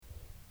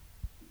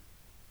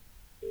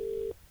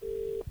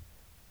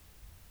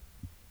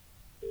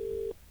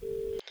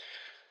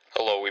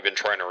been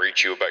trying to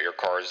reach you about your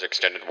car's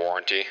extended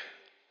warranty.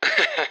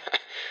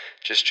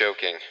 Just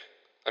joking.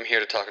 I'm here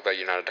to talk about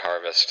United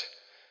Harvest.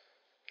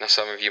 Now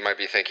some of you might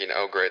be thinking,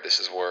 oh great, this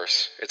is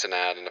worse. It's an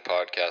ad in a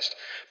podcast.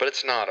 But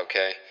it's not,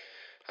 okay?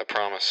 I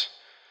promise.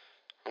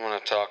 I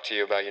want to talk to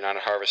you about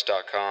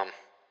UnitedHarvest.com.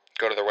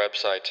 Go to their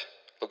website.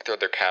 Look through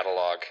their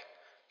catalog.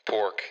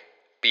 Pork,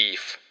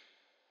 beef,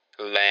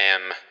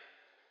 lamb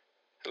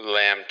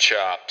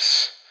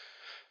chops.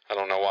 I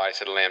don't know why I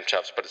said lamb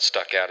chops, but it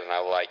stuck out and I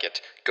like it.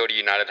 Go to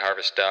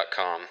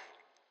UnitedHarvest.com.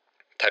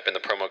 Type in the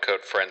promo code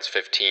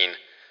FRIENDS15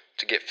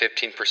 to get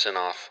 15%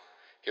 off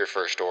your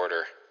first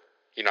order.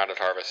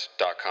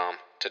 UnitedHarvest.com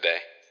today.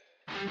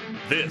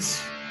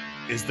 This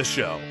is the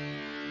show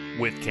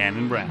with Ken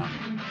and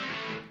Brown.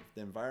 If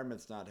the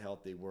environment's not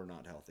healthy, we're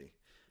not healthy.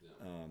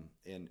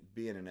 Yeah. And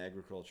being in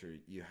agriculture,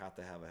 you have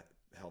to have a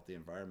healthy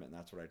environment, and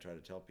that's what I try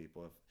to tell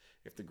people.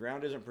 If the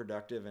ground isn't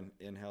productive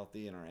and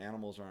healthy and our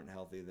animals aren't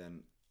healthy, then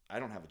I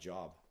don't have a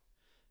job.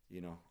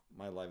 You know,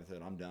 my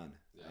livelihood, I'm done.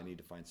 Yeah. I need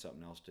to find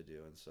something else to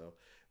do. And so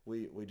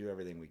we do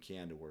everything we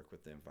can to work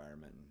with the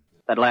environment.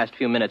 That last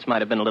few minutes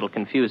might have been a little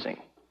confusing.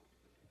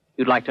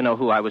 You'd like to know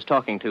who I was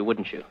talking to,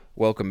 wouldn't you?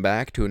 Welcome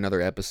back to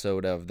another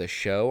episode of the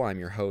show. I'm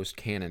your host,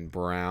 Cannon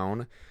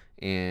Brown,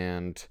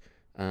 and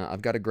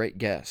I've got a great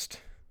guest.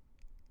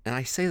 And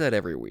I say that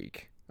every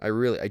week.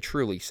 I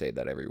truly say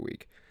that every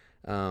week.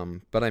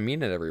 But I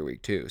mean it every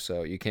week, too,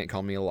 so you can't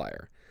call me a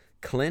liar.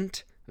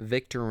 Clint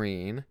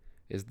Victorine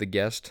is the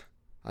guest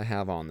I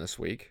have on this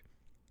week,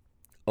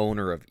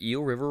 owner of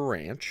Eel River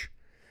Ranch.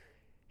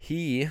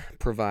 He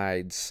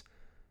provides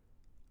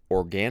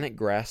organic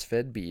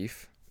grass-fed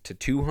beef to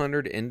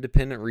 200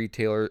 independent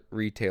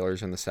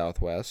retailers in the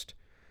Southwest,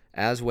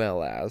 as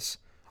well as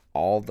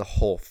all the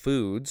Whole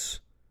Foods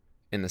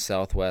in the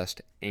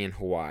Southwest and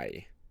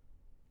Hawaii.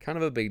 Kind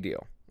of a big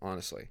deal,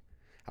 honestly.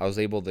 I was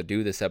able to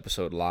do this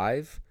episode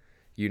live.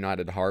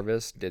 United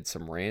Harvest did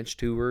some ranch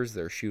tours.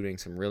 They're shooting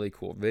some really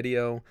cool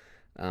video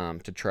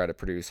to try to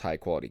produce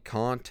high-quality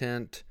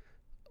content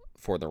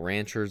for the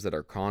ranchers that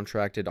are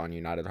contracted on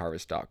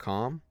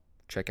UnitedHarvest.com.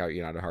 Check out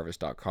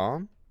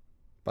UnitedHarvest.com.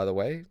 By the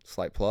way,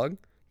 slight plug.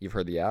 You've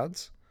heard the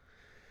ads.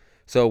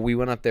 So we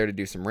went up there to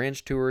do some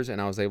ranch tours,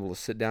 and I was able to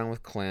sit down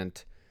with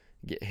Clint,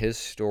 get his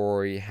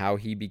story, how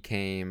he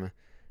became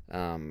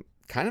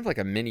kind of like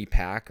a mini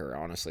packer,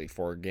 honestly,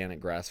 for organic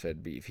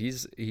grass-fed beef.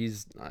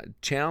 He's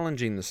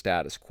challenging the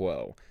status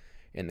quo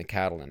in the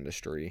cattle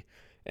industry,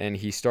 and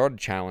he started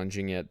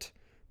challenging it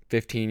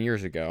 15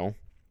 years ago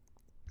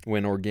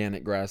when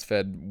organic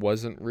grass-fed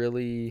wasn't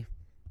really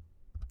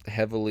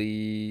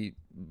heavily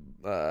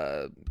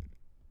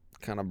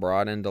kind of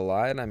brought into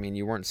light. I mean,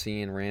 you weren't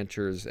seeing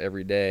ranchers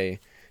every day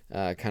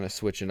kind of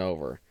switching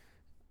over.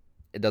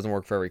 It doesn't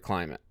work for every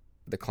climate.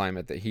 The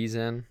climate that he's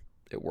in,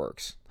 it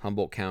works.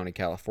 Humboldt County,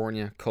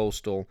 California,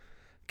 coastal,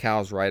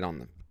 cows right on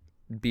the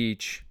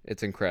beach.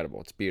 It's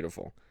incredible. It's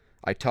beautiful.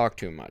 I talk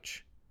too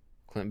much.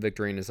 Clint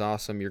Victorine is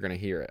awesome. You're going to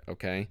hear it,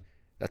 okay?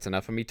 That's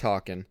enough of me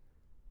talking.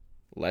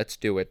 Let's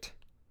do it,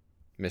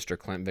 Mr.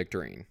 Clint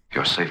Victorine.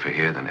 You're safer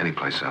here than any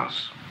place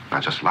else. Now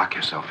just lock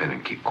yourself in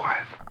and keep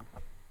quiet.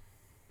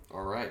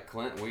 All right,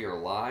 Clint, we are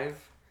live.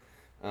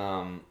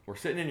 We're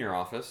sitting in your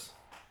office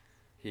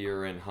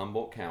here in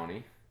Humboldt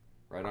County,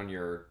 right on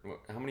your,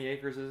 how many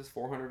acres is this?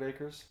 400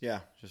 acres? Yeah,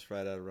 just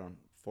right at around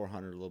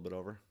 400, a little bit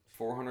over.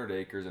 400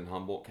 acres in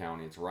Humboldt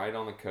County. It's right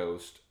on the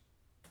coast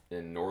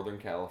in Northern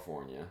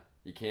California.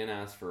 You can't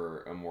ask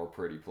for a more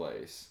pretty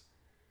place.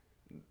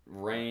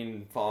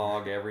 Rain,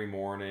 fog every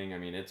morning. I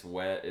mean, it's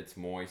wet, it's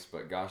moist,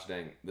 but gosh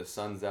dang, the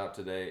sun's out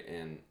today,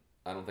 and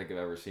I don't think I've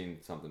ever seen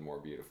something more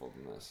beautiful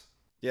than this.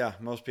 Yeah,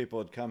 most people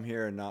would come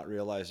here and not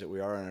realize that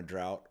we are in a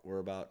drought. We're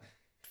about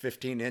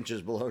 15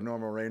 inches below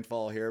normal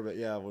rainfall here, but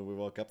yeah, when we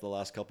woke up the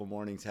last couple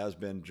mornings, has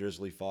been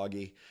drizzly,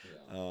 foggy.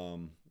 Yeah.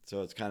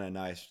 So it's kind of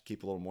nice to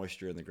keep a little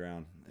moisture in the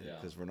ground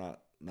because we're not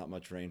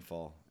much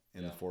rainfall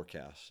in the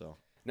forecast. So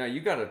now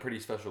you got a pretty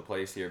special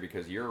place here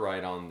because you're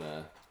right on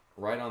the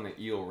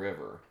Eel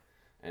River,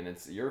 and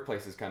your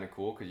place is kind of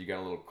cool because you got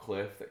a little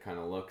cliff that kind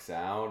of looks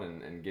out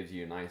and gives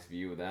you a nice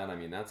view of that. I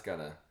mean, that's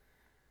gonna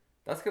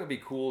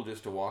be cool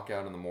just to walk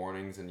out in the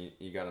mornings, and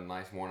you got a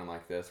nice morning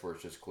like this where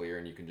it's just clear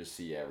and you can just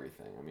see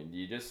everything. I mean, do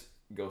you just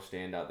go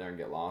stand out there and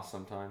get lost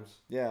sometimes?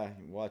 Yeah,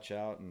 you watch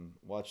out and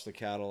watch the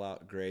cattle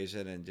out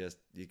grazing, and just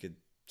you could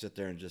sit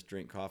there and just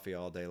drink coffee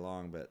all day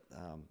long. But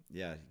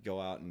go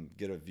out and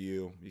get a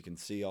view. You can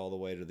see all the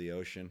way to the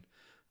ocean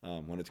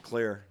when it's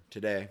clear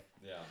today.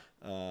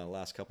 Yeah.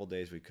 Last couple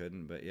days we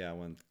couldn't, but yeah,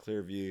 when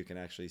clear view, you can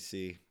actually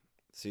see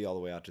all the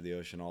way out to the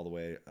ocean, all the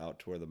way out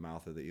to where the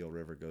mouth of the Eel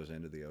River goes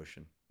into the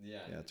ocean.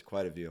 Yeah, it's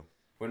quite a view.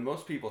 When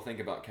most people think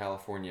about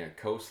California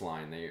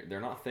coastline, they're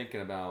not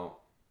thinking about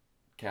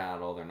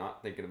cattle, they're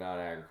not thinking about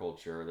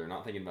agriculture, they're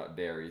not thinking about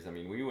dairies. I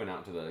mean, we went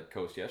out to the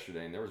coast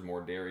yesterday, and there was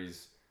more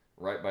dairies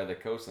right by the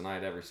coast than I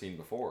had ever seen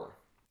before.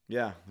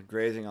 Yeah,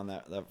 grazing on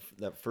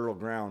that fertile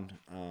ground,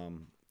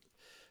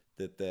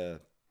 that the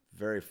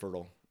very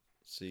fertile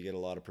so you get a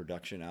lot of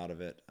production out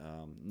of it.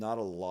 Not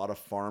a lot of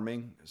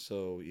farming,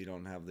 so you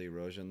don't have the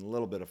erosion. A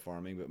little bit of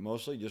farming, but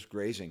mostly just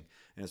grazing.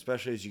 And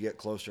especially as you get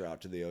closer out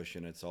to the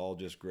ocean, it's all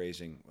just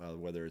grazing,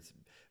 whether it's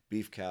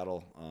beef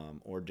cattle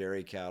or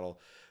dairy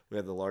cattle. We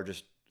have the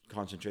largest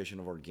concentration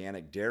of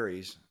organic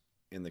dairies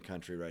in the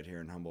country right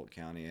here in Humboldt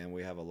County, and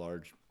we have a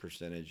large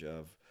percentage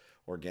of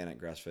organic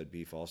grass-fed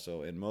beef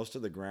also. And most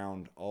of the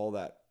ground, all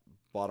that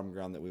bottom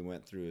ground that we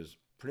went through is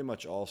pretty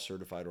much all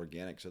certified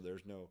organic, so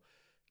there's no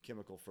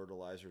chemical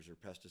fertilizers or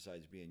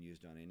pesticides being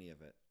used on any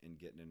of it and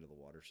getting into the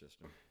water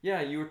system.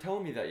 Yeah, you were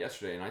telling me that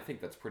yesterday, and I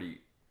think that's pretty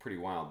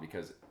wild,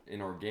 because in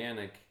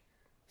organic,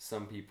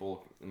 some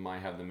people might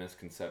have the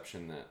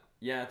misconception that,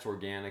 yeah, it's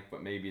organic,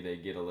 but maybe they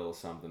get a little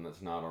something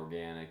that's not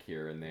organic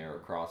here and there, or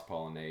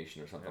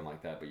cross-pollination or something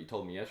like that. But you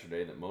told me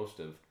yesterday that most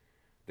of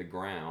the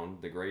ground,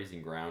 the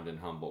grazing ground in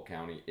Humboldt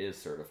County, is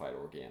certified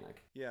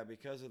organic. Yeah,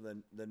 because of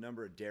the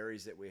number of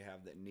dairies that we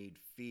have that need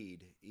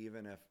feed,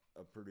 even if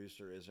a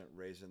producer isn't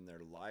raising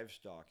their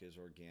livestock as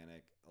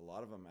organic, a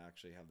lot of them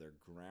actually have their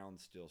ground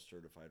still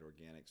certified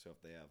organic. So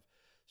if they have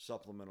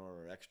supplemental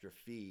or extra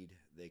feed,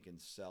 they can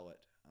sell it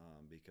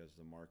because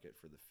the market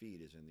for the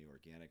feed is in the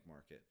organic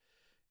market.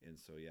 And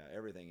so, yeah,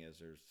 everything is.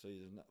 There's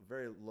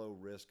very low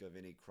risk of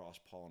any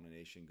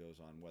cross-pollination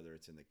goes on, whether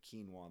it's in the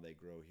quinoa they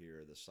grow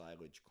here, the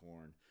silage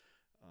corn,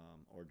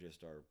 or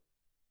just our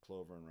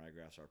clover and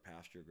ryegrass, our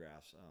pasture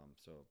grass.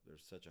 So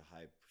there's such a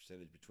high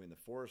percentage between the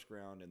forest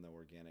ground and the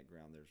organic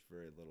ground. There's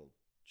very little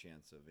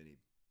chance of any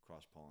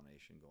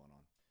cross-pollination going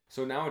on.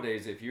 So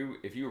nowadays, if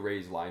you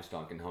raise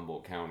livestock in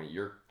Humboldt County,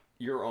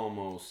 you're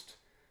almost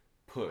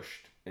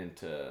pushed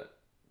into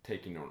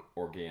taking an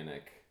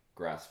organic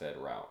grass-fed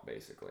route,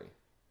 basically.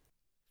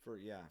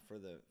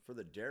 For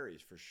the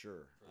dairies for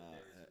sure.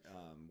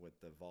 With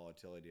the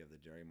volatility of the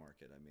dairy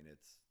market, I mean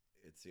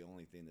it's the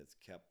only thing that's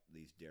kept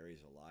these dairies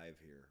alive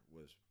here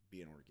was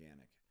being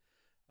organic.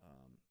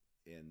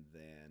 And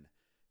then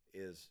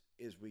is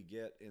we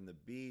get in the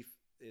beef,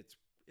 it's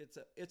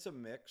a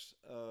mix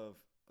of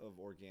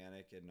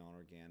organic and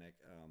non-organic.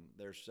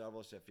 There's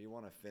several. So if you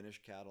want to finish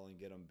cattle and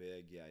get them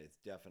big, yeah, it's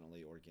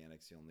definitely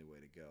organic's the only way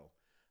to go.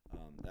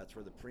 That's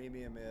where the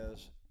premium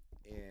is.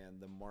 And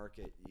the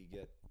market,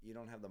 you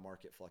don't have the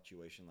market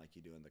fluctuation like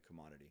you do in the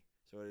commodity.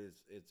 So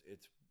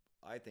it's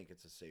I think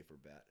it's a safer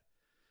bet.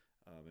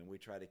 And we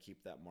try to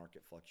keep that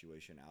market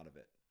fluctuation out of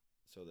it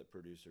so that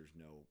producers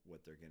know what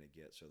they're going to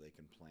get so they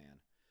can plan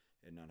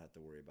and not have to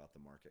worry about the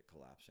market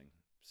collapsing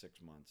 6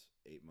 months,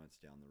 8 months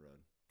down the road.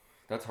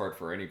 That's hard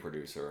for any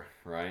producer,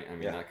 right? I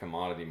mean, Yeah. that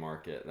commodity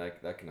market,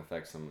 that can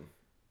affect some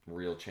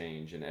real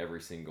change in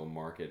every single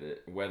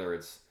market, whether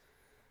it's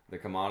the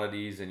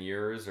commodities in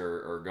yours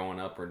are going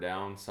up or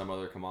down. Some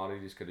other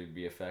commodities could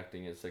be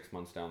affecting it 6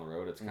 months down the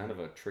road. It's kind of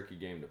a tricky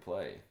game to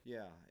play.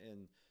 Yeah,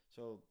 and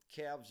so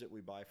calves that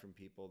we buy from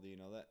people,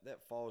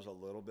 that follows a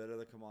little bit of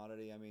the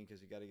commodity. I mean,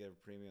 because you got to get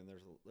a premium.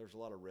 There's a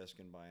lot of risk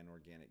in buying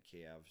organic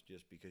calves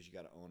just because you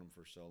got to own them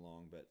for so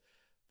long. But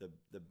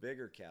the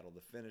bigger cattle, the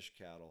finished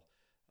cattle,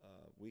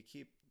 we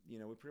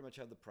pretty much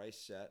have the price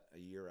set a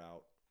year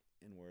out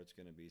and where it's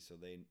going to be, so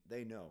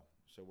they know.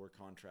 So we're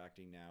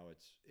contracting now.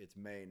 It's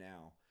May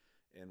now.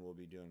 And we'll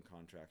be doing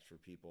contracts for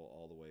people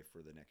all the way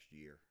for the next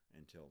year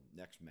until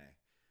next May.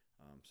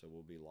 So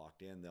we'll be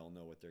locked in. They'll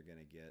know what they're going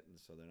to get, and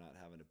so they're not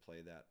having to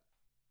play that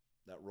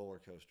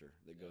roller coaster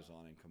that goes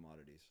on in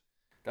commodities.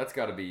 That's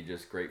got to be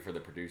just great for the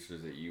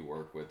producers that you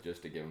work with,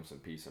 just to give them some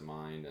peace of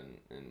mind,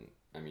 and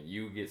I mean,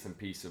 you get some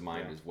peace of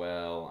mind as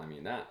well. I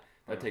mean, that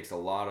takes a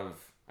lot of.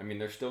 I mean,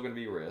 there's still going to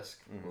be risk.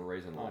 We're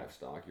raising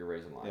livestock. You're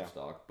raising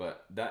livestock,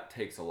 but that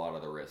takes a lot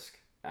of the risk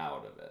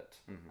out of it.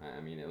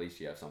 I mean, at least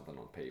you have something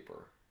on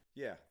paper.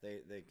 Yeah,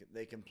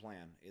 they can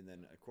plan, and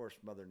then of course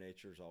Mother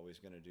Nature is always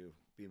going to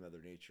be Mother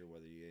Nature,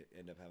 whether you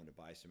end up having to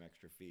buy some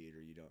extra feed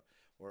or you don't,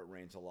 or it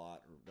rains a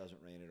lot or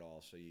doesn't rain at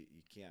all. So you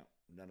can't.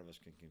 None of us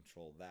can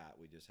control that.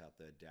 We just have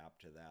to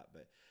adapt to that.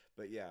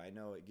 But yeah, I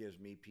know it gives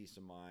me peace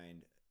of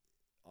mind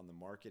on the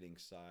marketing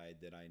side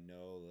that I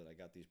know that I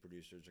got these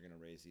producers are going to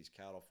raise these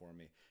cattle for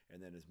me,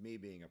 and then as me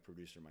being a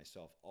producer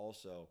myself,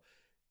 also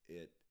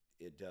it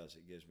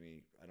gives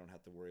me. I don't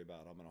have to worry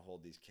about I'm going to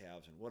hold these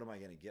calves and what am I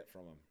going to get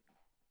from them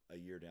a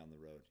year down the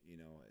road.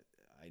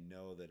 I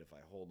know that if I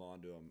hold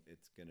on to them,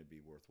 it's going to be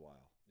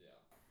worthwhile. Yeah.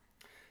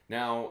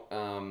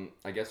 Now,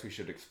 I guess we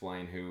should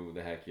explain who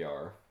the heck you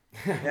are.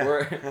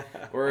 Yeah.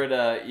 we're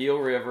at Eel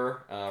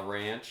River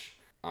Ranch.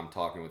 I'm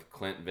talking with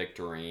Clint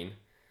Victorine,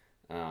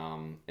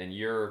 and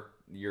you're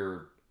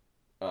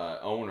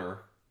owner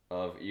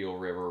of Eel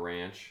River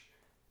Ranch.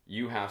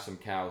 You have some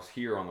cows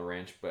here on the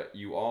ranch, but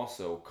you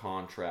also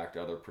contract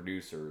other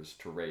producers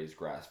to raise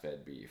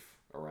grass-fed beef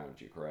around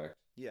you, correct?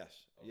 Yes.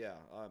 Yeah.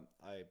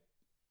 I,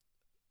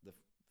 the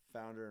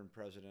founder and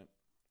president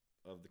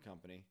of the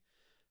company.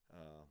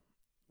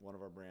 One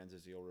of our brands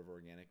is Eel River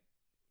Organic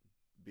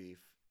Beef.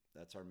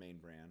 That's our main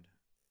brand.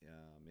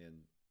 In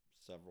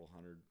several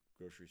hundred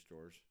grocery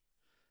stores,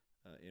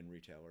 in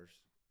retailers,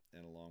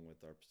 and along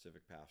with our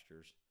Pacific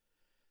Pastures.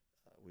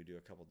 We do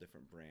a couple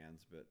different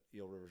brands, but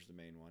Eel River's the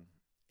main one.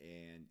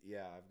 And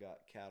yeah, I've got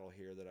cattle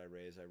here that I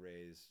raise. I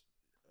raise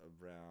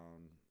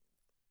around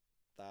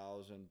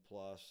 1,000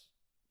 plus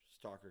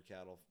stocker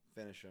cattle,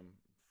 finish them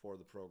for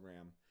the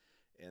program.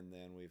 And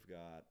then we've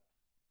got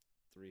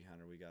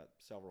 300, we got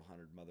several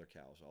hundred mother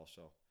cows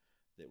also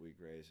that we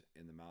graze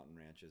in the mountain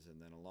ranches.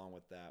 And then along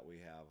with that, we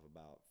have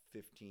about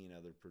 15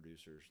 other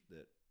producers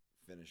that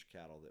finish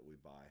cattle that we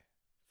buy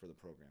for the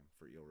program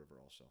for Eel River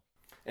also.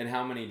 And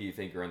how many do you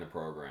think are in the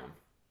program?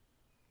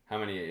 How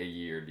many a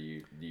year do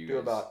you do guys...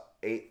 about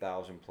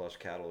 8,000 plus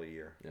cattle a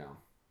year. Yeah.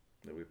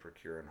 That we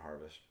procure and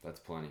harvest. That's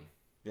plenty.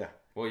 Yeah.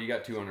 Well, you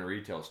got 200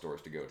 retail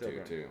stores to go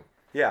to too.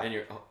 Yeah.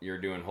 And you're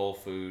doing Whole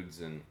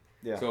Foods and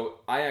yeah. So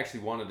I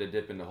actually wanted to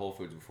dip into Whole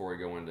Foods before I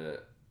go into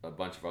a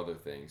bunch of other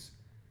things,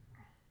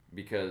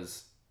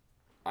 because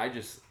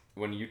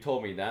when you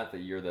told me that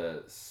you're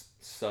the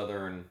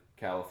Southern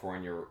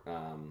California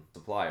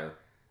supplier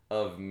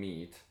of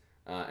meat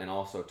and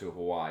also to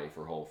Hawaii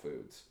for Whole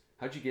Foods,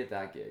 how'd you get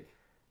that gig?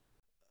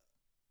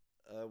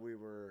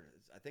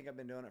 I think I've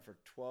been doing it for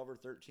 12 or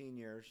 13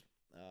 years.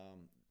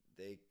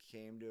 They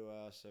came to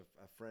us,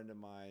 a friend of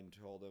mine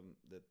told them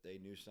that they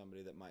knew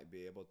somebody that might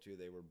be able to.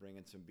 They were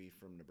bringing some beef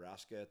from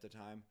Nebraska at the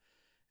time,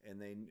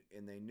 and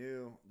they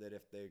knew that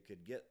if they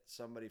could get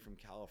somebody from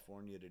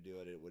California to do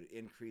it, it would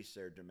increase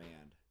their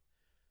demand.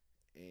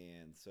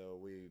 And so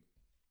we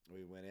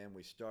went in,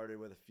 we started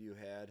with a few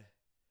head,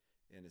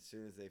 and as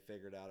soon as they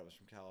figured out it was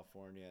from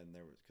California, and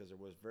because there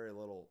was very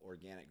little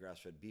organic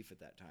grass-fed beef at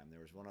that time. There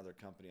was one other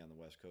company on the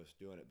West Coast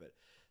doing it, but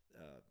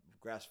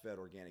grass-fed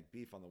organic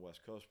beef on the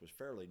West Coast was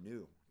fairly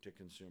new to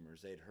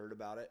consumers. They'd heard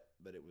about it,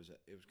 but it was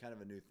kind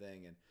of a new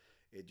thing, and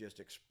it just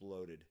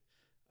exploded.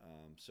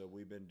 So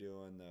we've been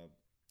doing the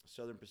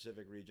Southern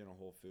Pacific Regional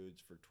Whole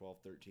Foods for 12,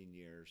 13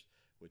 years,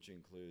 which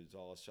includes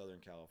all of Southern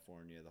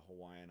California, the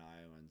Hawaiian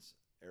Islands,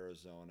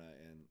 Arizona,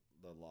 and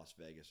the Las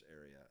Vegas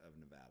area of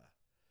Nevada.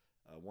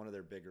 One of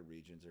their bigger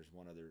regions. There's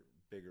one other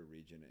bigger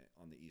region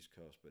on the East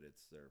Coast, but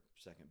it's their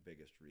second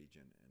biggest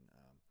region.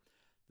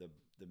 And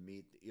the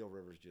meat, the Eel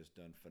River's just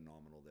done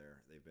phenomenal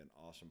there. They've been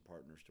awesome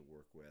partners to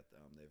work with.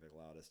 They've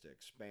allowed us to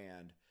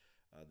expand.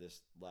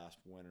 This last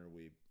winter,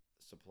 we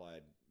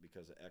supplied,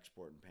 because of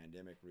export and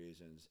pandemic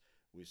reasons,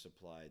 we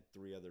supplied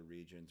 3 other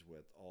regions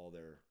with all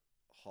their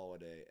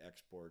holiday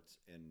exports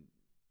and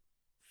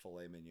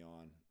filet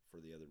mignon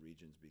for the other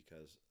regions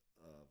because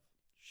of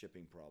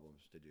shipping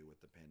problems to do with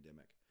the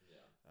pandemic.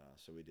 Yeah.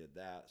 So we did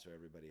that. So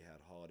everybody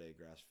had holiday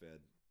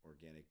grass-fed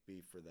organic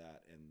beef for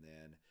that. And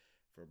then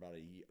for about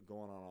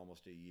going on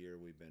almost a year,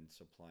 we've been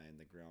supplying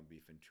the ground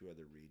beef in 2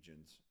 other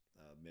regions,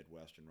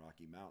 Midwest and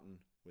Rocky Mountain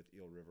with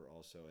Eel River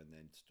also. And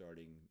then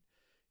starting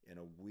in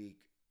a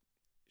week,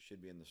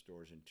 should be in the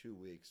stores in 2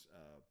 weeks,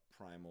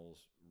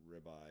 primals,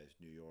 ribeyes,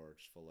 New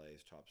Yorks,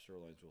 fillets, top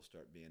sirloins will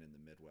start being in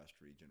the Midwest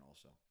region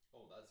also.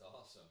 Oh, that's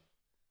awesome.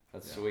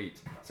 That's sweet.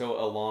 So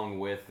along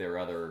with their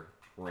other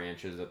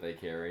ranches that they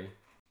carry?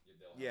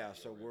 Yeah,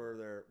 so we're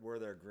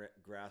their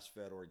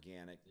grass-fed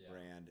organic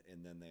brand,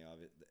 and then they have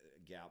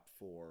Gap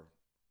 4,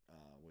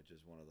 which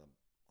is one of the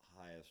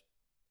highest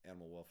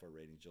animal welfare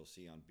ratings you'll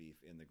see on beef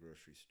in the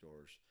grocery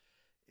stores.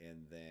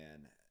 And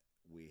then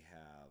they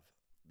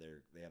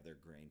have their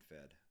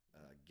grain-fed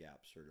Gap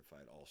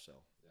certified also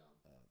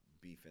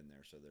beef in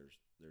there. So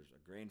there's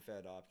a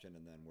grain-fed option,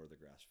 and then we're the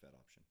grass-fed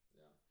option.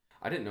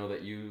 Yeah. I didn't know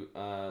that you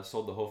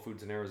sold the Whole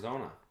Foods in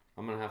Arizona.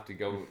 I'm gonna have to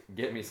go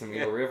get me some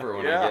Eel River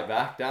when I get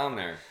back down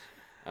there.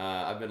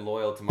 I've been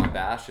loyal to my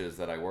bashes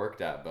that I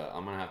worked at, but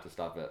I'm gonna have to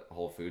stop at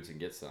Whole Foods and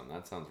get some.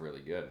 That sounds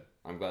really good.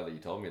 I'm glad that you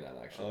told me that,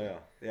 actually. Oh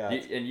yeah.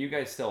 And you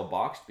guys sell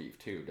boxed beef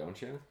too, don't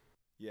you?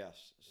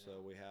 Yes.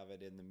 So we have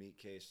it in the meat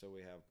case. So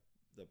we have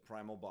the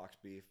primal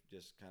boxed beef,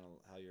 just kind of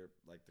how you're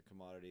like the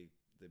commodity.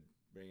 They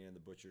bring it in, the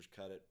butchers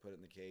cut it, put it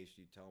in the case.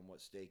 You tell them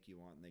what steak you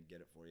want, and they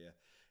get it for you.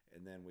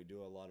 And then we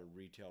do a lot of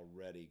retail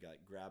ready, like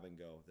grab and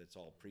go. That's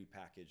all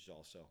pre-packaged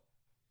also.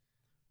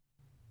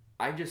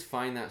 I just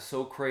find that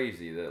so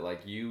crazy that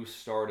like you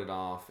started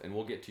off, and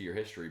we'll get to your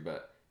history,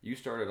 but you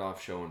started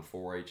off showing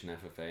 4-H and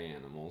FFA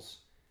animals,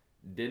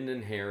 didn't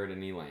inherit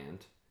any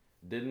land,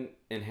 didn't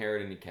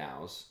inherit any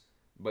cows,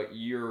 but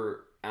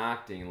you're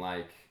acting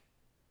like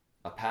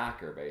a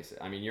packer,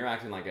 basically. I mean, you're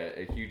acting like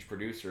a huge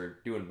producer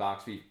doing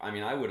boxed beef. I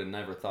mean, I would have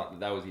never thought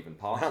that was even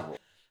possible.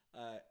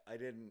 I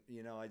didn't,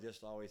 I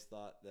just always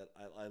thought that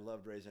I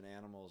loved raising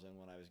animals, and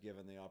when I was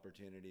given the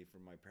opportunity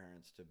from my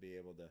parents to be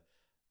able to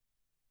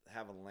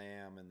have a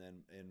lamb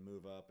and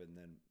move up and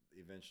then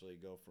eventually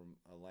go from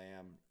a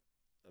lamb,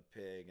 a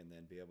pig, and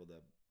then be able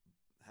to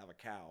have a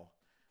cow.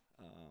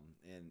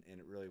 And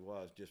it really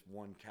was just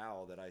one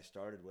cow that I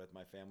started with.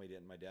 My family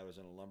didn't. My dad was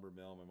in a lumber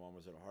mill. My mom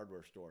was at a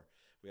hardware store.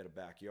 We had a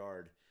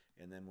backyard.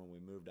 And then when we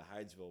moved to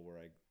Hydesville,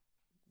 where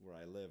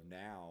I live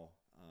now,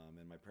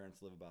 and my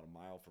parents live about a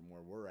mile from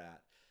where we're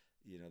at,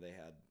 they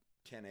had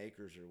 10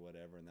 acres or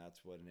whatever, and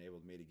that's what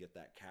enabled me to get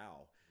that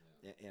cow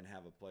and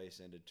have a place,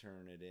 and to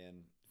turn it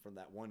in from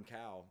that one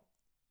cow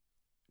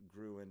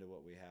grew into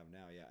what we have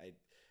now. Yeah,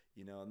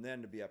 and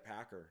then to be a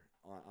packer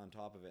on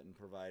top of it and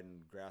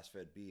providing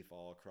grass-fed beef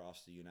all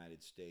across the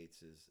United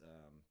States is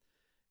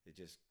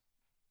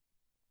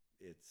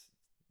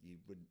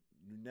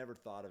you never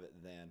thought of it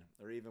then,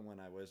 or even when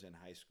I was in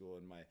high school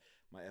and my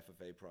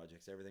FFA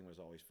projects, everything was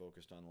always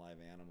focused on live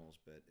animals.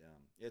 But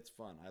it's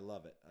fun. I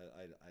love it.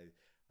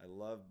 I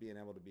love being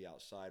able to be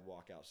outside,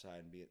 walk outside,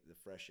 and be at the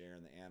fresh air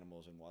and the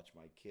animals, and watch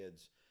my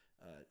kids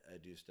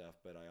do stuff.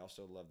 But I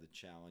also love the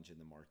challenge in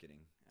the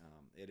marketing.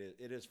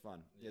 It is fun.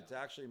 Yeah. It's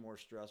actually more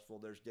stressful.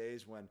 There's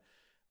days when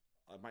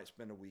I might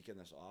spend a week in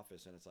this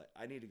office, and it's like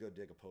I need to go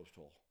dig a post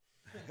hole.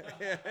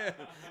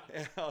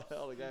 And I'll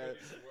tell the guy,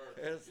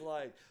 it's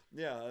like,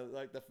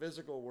 like the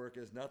physical work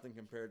is nothing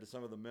compared to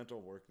some of the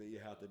mental work that you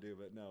have to do.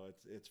 But no,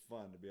 it's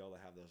fun to be able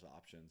to have those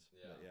options.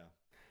 Yeah.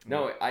 But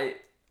No,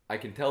 I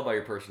can tell by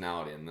your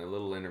personality and the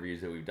little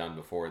interviews that we've done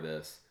before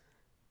this,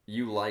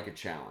 you like a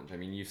challenge. I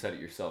mean, you said it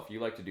yourself. You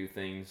like to do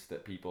things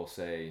that people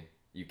say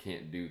you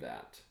can't do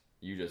that.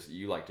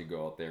 You like to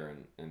go out there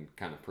and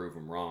kind of prove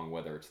them wrong,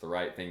 whether it's the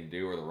right thing to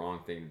do or the wrong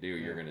thing to do.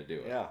 You're going to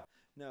do it. Yeah.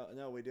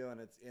 No, we do, and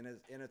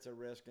it's a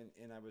risk,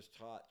 and I was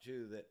taught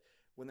too that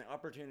when the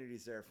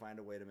opportunity's there, find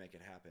a way to make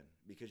it happen,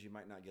 because you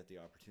might not get the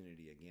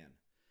opportunity again.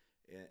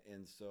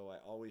 And so I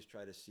always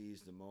try to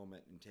seize the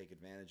moment and take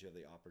advantage of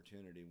the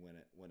opportunity when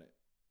it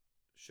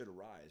should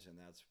arise, and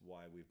that's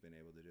why we've been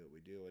able to do what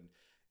we do.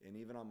 And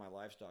even on my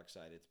livestock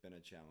side, it's been a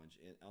challenge.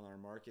 On our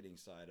marketing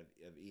side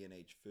of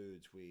E&H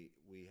Foods, we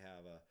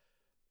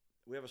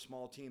have a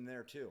small team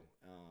there too.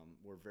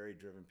 We're very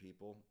driven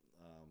people.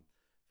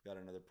 Got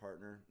another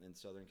partner in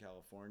Southern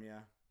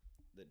California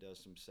that does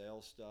some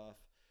sales stuff.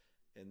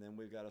 And then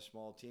we've got a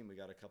small team. We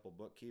got a couple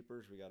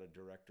bookkeepers. We got a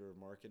director of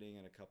marketing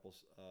and a couple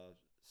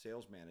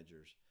sales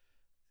managers.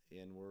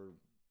 And we're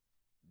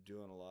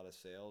doing a lot of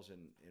sales,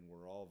 and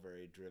we're all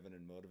very driven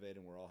and motivated,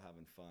 and we're all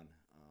having fun.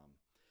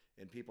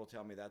 And people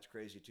tell me that's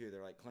crazy too.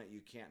 They're like, Clint,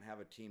 you can't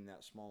have a team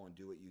that small and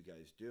do what you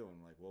guys do.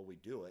 I'm like, well, we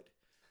do it.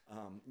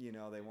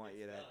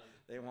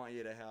 They want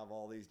you to have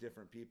all these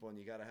different people, and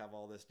you got to have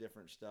all this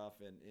different stuff,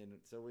 and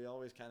so we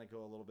always kind of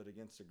go a little bit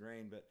against the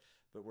grain, but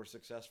we're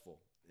successful.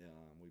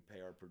 We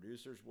pay our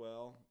producers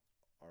well.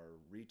 Our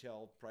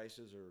retail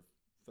prices are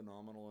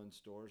phenomenal in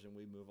stores, and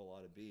we move a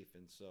lot of beef,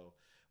 and so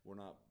we're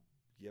not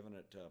giving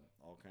it to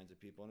all kinds of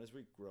people. And as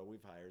we grow,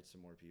 we've hired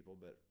some more people,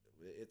 but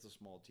it's a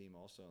small team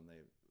also, and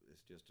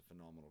it's just a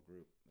phenomenal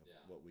group of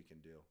what we can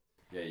do.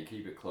 Yeah, you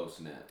keep it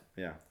close knit.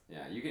 Yeah,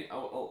 you can.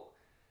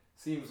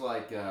 Seems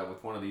like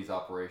with one of these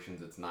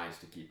operations, it's nice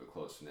to keep it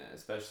close knit,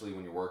 especially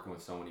when you're working with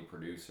so many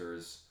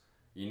producers.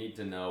 You need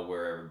to know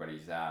where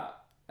everybody's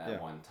at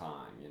one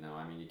time.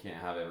 I mean, you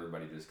can't have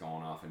everybody just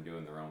going off and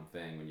doing their own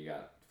thing when you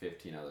got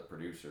 15 other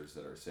producers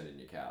that are sending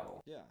you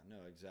cattle. Yeah,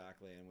 no,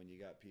 exactly. And when you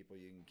got people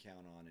you can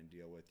count on and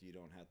deal with, you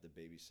don't have to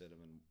babysit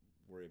them and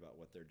worry about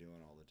what they're doing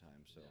all the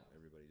time. So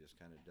everybody just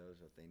kind of does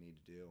what they need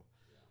to do.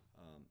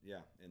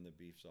 And the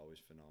beef's always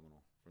phenomenal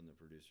from the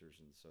producers,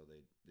 and so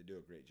they do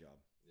a great job.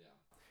 Yeah.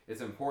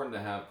 It's important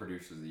to have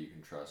producers that you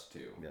can trust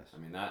too. Yes. I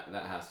mean,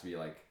 that has to be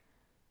like,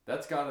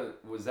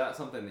 was that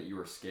something that you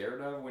were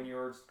scared of when you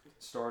were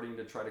starting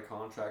to try to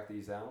contract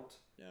these out?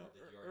 Yeah.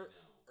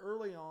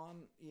 Early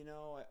on,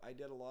 I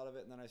did a lot of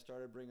it, and then I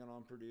started bringing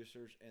on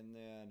producers, and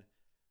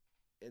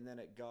then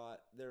it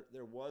got there.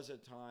 There was a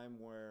time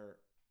where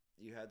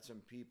you had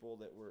some people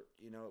that were,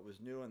 it was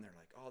new, and they're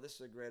like, oh, this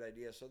is a great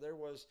idea. So there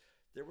was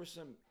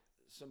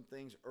some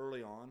things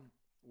early on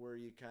where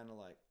you kind of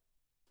like,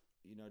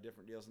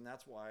 different deals. And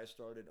that's why I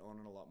started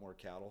owning a lot more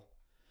cattle,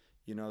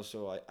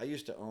 so I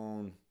used to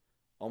own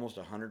almost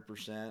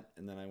 100%,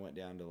 and then I went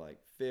down to like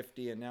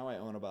 50, and now I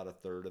own about a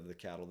third of the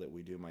cattle that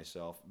we do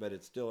myself, but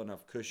it's still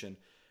enough cushion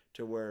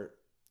to where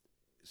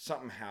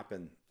something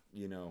happened,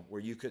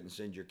 where you couldn't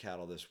send your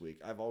cattle this week.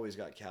 I've always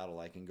got cattle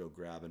I can go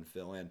grab and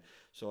fill in.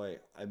 So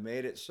I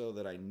made it so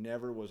that I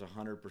never was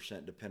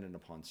 100% dependent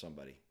upon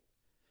somebody.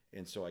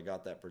 And so I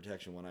got that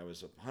protection. When I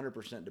was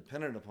 100%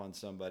 dependent upon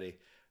somebody,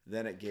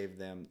 then it gave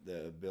them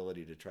the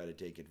ability to try to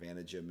take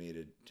advantage of me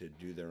to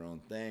do their own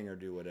thing or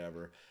do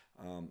whatever.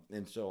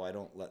 And so I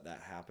don't let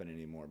that happen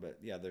anymore. But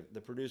yeah,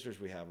 the producers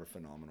we have are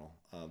phenomenal.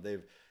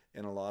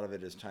 And a lot of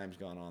it, as time's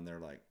gone on, they're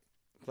like,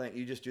 Clint,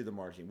 you just do the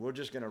marketing. We're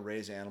just going to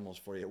raise animals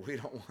for you. We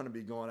don't want to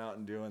be going out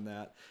and doing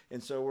that.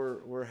 And so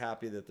we're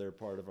happy that they're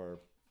part of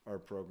our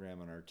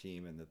program and our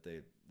team, and that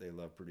they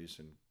love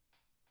producing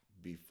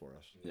beef for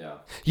us. Yeah.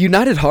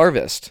 United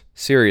Harvest.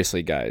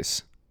 Seriously,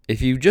 guys.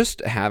 If you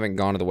just haven't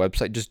gone to the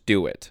website, just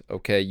do it,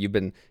 okay? You've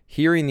been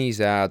hearing these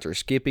ads or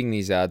skipping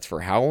these ads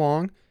for how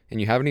long, and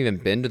you haven't even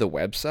been to the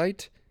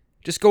website?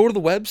 Just go to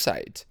the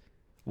website.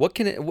 What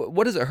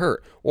does it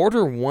hurt?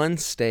 Order one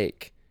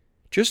steak.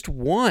 Just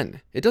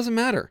one. It doesn't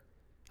matter.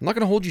 I'm not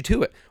going to hold you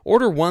to it.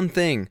 Order one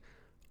thing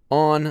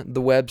on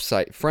the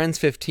website. Friends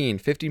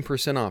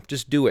 15% off.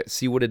 Just do it.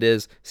 See what it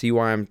is. See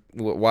why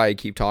I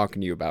keep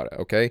talking to you about it,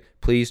 okay?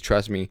 Please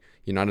trust me.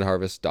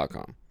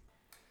 UnitedHarvest.com.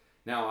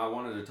 Now, I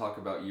wanted to talk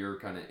about your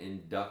kind of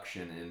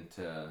induction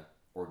into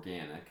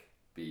organic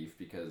beef,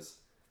 because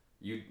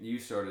you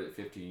started it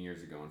 15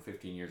 years ago, and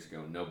 15 years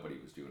ago, nobody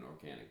was doing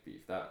organic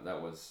beef. That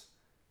was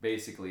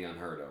basically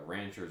unheard of.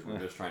 Ranchers were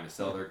just trying to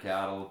sell their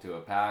cattle to a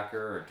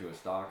packer or to a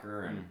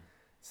stocker,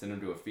 send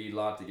them to a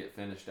feedlot to get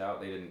finished out.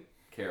 They didn't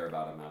care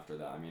about them after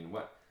that. I mean,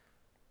 what?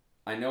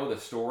 I know the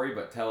story,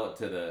 but tell it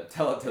to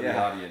the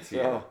audience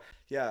here. So,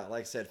 yeah,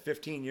 like I said,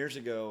 15 years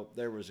ago,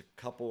 there was a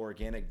couple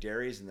organic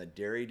dairies, and the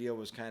dairy deal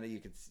was kind of, you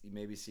could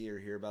maybe see or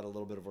hear about a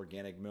little bit of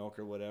organic milk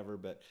or whatever,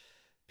 but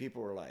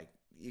people were like,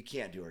 you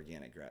can't do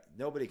organic.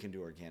 Nobody can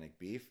do organic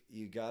beef.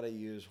 You got to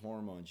use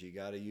hormones. You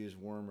got to use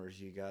wormers.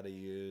 You got to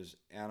use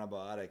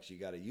antibiotics. You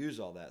got to use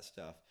all that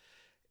stuff.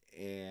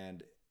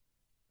 And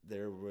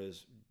there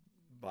was,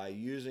 by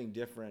using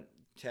different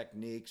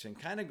techniques and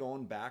kind of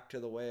going back to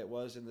the way it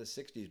was in the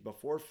 60s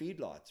before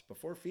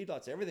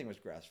feedlots, everything was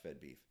grass-fed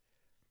beef.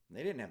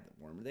 They didn't have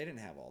the wormer, they didn't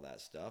have all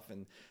that stuff.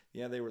 And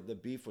yeah, the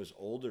beef was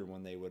older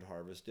when they would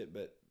harvest it,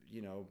 but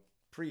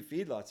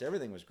pre-feedlots,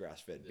 everything was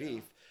grass-fed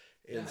beef.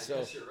 And so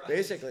right.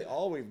 Basically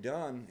all we've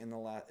done in the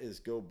last is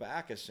go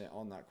back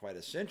not quite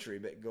a century,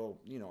 but go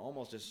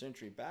almost a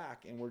century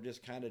back, and we're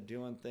just kind of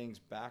doing things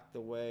back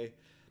the way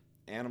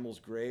animals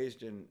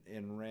grazed and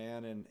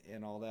ran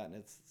and all that.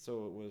 And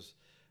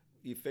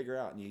you figure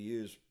out, and you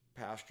use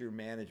pasture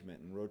management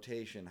and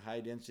rotation,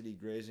 high density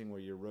grazing, where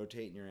you're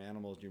rotating your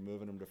animals, you're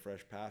moving them to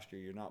fresh pasture,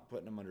 you're not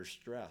putting them under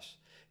stress.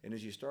 And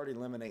as you start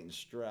eliminating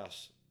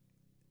stress,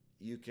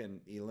 you can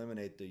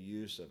eliminate the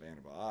use of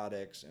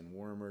antibiotics and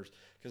wormers,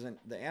 because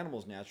the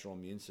animal's natural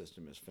immune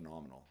system is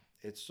phenomenal.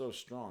 It's so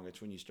strong.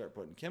 It's when you start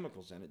putting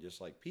chemicals in it, just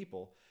like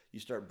people, you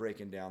start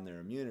breaking down their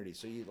immunity.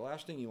 So the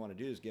last thing you want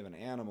to do is give an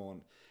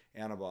animal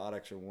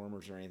antibiotics or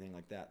wormers or anything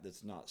like that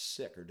that's not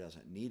sick or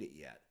doesn't need it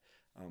yet.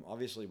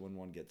 Obviously, when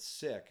one gets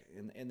sick,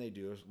 and they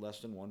do, less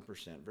than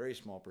 1%, very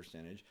small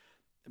percentage,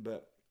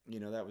 but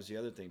that was the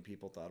other thing.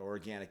 People thought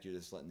organic, you're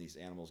just letting these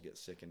animals get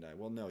sick and die.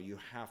 Well, no, you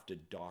have to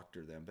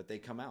doctor them, but they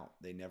come out.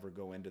 They never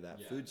go into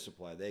that food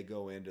supply. They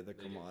go into the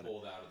commodity. They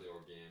get pulled out of the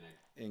organic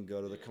and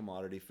go to the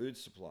commodity food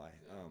supply,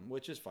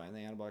 which is fine. The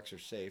antibiotics are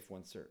safe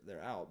once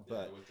they're out,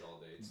 but withdrawal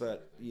dates.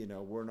 But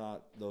we're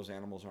not. Those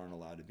animals aren't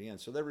allowed to be in,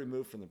 so they're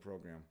removed from the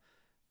program.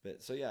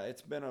 But so yeah,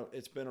 it's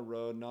been a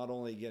road. Not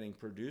only getting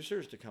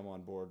producers to come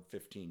on board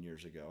 15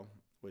 years ago,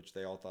 which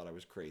they all thought I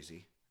was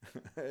crazy.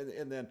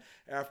 And then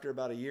after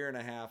about a year and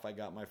a half, I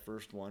got my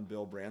first one.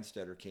 Bill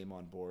Brandstetter came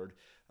on board,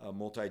 a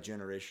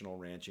multi-generational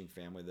ranching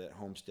family that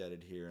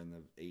homesteaded here in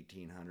the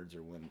 1800s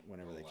or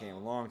whenever they came, a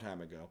long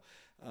time ago.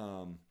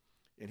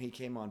 And he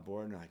came on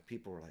board, and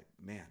people were like,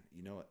 man,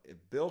 if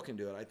Bill can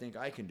do it, I think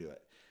I can do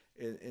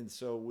it. And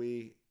so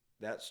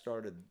that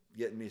started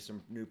getting me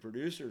some new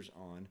producers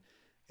on.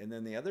 And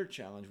then the other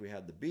challenge we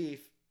had, the beef,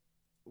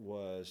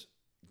 was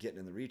getting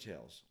in the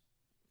retails.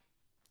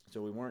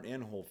 So we weren't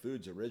in Whole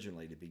Foods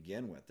originally to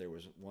begin with. There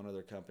was one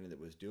other company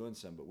that was doing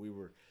some, but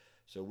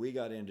we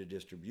got into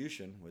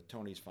distribution with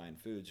Tony's Fine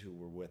Foods, who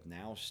we're with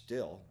now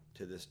still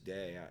to this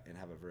day, and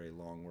have a very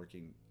long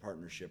working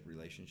partnership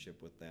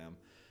relationship with them.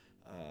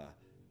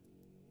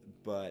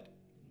 But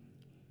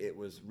it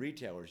was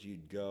retailers.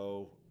 You'd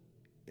go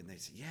and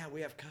they'd say, yeah, we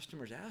have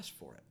customers ask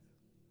for it.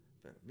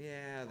 But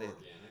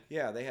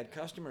they had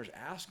customers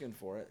asking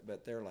for it,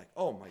 but they're like,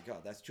 oh my God,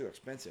 that's too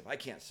expensive. I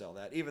can't sell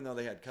that, even though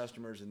they had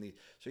customers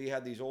so you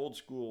had these old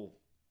school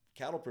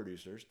cattle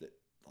producers that,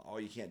 oh,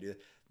 you can't do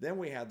that. Then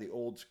we had the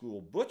old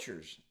school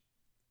butchers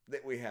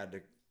that we had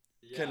to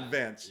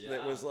convince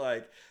that was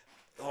like,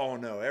 oh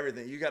no,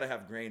 everything, you got to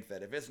have grain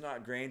fed. If it's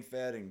not grain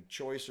fed and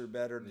choice or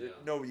better,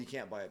 no, you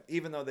can't buy it.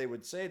 Even though they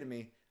would say to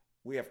me,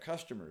 we have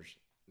customers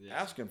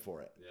asking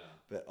for it.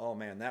 But oh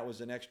man, that was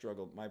the next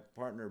struggle. My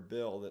partner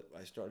Bill, that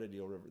I started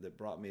Eel River, that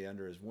brought me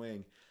under his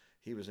wing,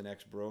 he was an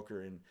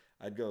ex-broker, and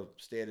I'd go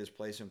stay at his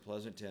place in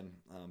Pleasanton,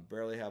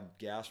 barely have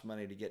gas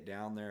money to get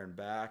down there and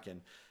back,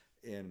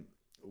 and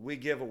we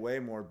give away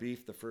more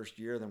beef the first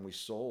year than we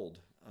sold,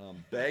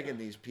 begging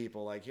these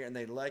people like here, and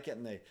they'd like it,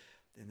 and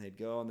they'd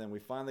go, and then we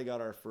finally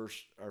got our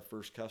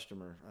first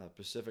customer,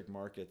 Pacific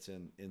Markets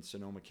in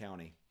Sonoma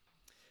County,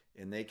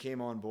 and they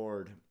came on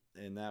board.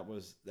 And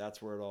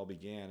that's where it all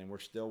began, and we're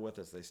still with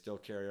us. They still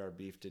carry our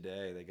beef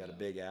today. They got a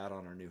big ad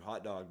on our new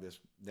hot dog this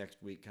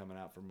next week coming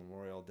out for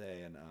Memorial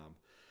Day, and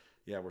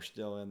we're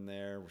still in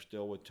there. We're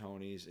still with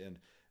Tony's, and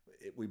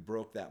we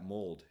broke that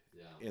mold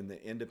in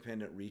the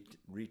independent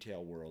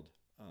retail world.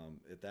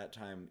 At that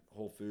time,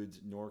 Whole Foods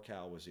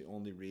NorCal was the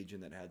only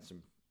region that had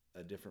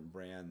a different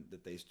brand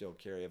that they still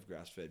carry of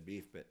grass-fed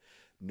beef, but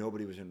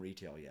nobody was in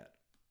retail yet,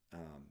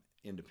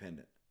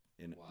 independent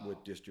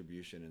with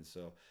distribution, and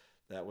so.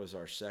 That was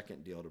our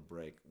second deal to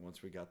break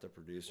once we got the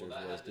producers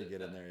was to get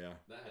in there. Yeah,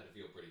 that had to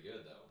feel pretty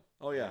good though.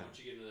 Oh yeah. Once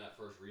you get into that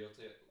first retail,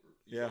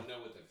 you don't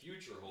know what the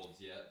future holds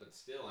yet, but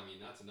still, I mean,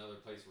 that's another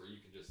place where you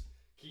can just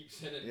keep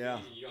sending meat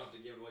and you don't have to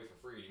give it away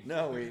for free.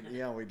 No,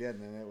 we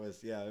didn't, and it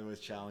was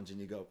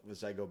challenging.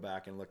 I go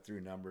back and look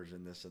through numbers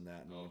and this and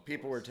that, and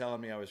people were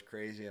telling me I was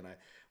crazy, and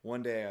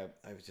one day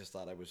I just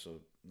thought I was so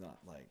not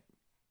like.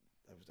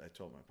 I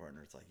told my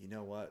partner, it's like, you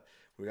know what,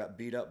 we got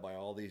beat up by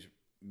all these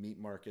meat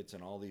markets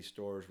and all these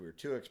stores. We were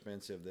too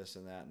expensive, this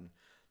and that,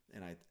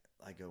 and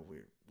I go, we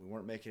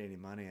weren't making any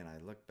money. And I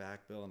look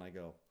back, Bill, and I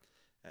go,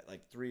 at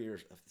like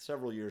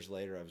several years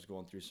later, I was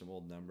going through some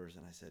old numbers,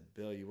 and I said,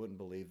 Bill, you wouldn't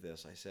believe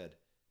this. I said,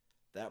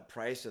 that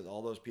price that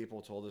all those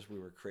people told us we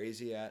were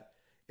crazy at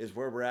is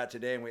where we're at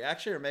today. And we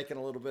actually are making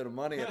a little bit of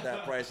money at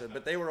that price,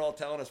 but they were all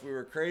telling us we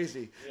were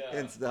crazy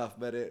and stuff,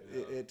 but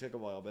it took a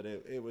while, but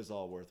it was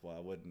all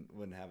worthwhile.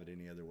 Wouldn't have it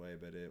any other way,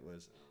 but it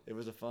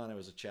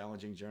was a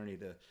challenging journey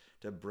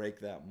to break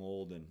that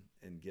mold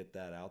and get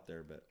that out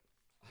there. But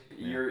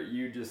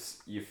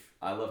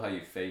I love how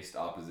you faced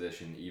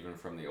opposition even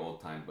from the old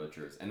time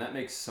butchers, and that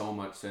makes so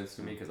much sense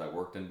to me because I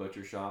worked in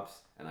butcher shops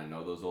and I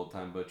know those old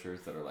time butchers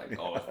that are like,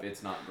 oh, if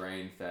it's not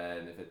grain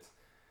fed,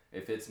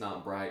 if it's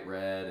not bright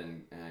red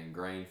and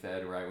grain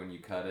fed right when you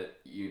cut it,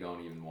 you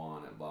don't even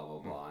want it, blah blah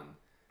blah. And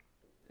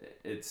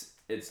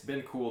it's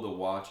been cool to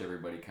watch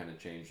everybody kind of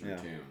change their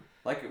tune.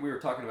 Like we were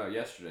talking about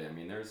yesterday. I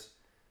mean,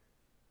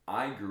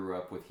 I grew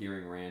up with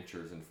hearing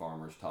ranchers and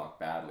farmers talk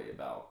badly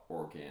about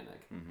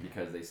organic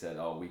because they said,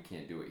 oh, we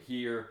can't do it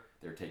here.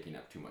 They're taking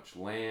up too much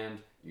land.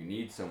 You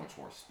need so much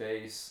more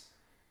space.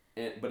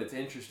 But it's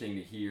interesting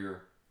to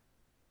hear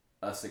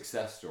a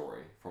success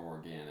story from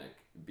organic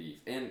beef.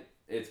 And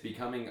it's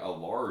becoming a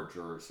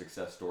larger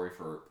success story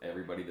for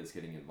everybody that's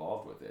getting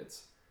involved with it.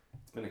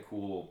 It's been a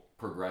cool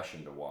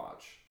progression to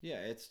watch. Yeah,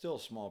 it's still a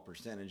small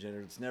percentage,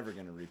 and it's never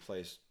going to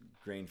replace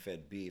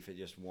grain-fed beef. It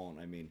just won't.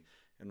 I mean,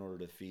 in order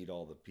to feed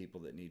all the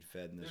people that need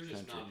fed in this country.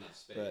 There's just not enough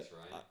space,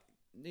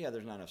 right?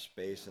 There's not enough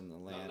space in the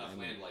land. Not enough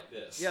land like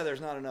this. Yeah, there's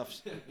not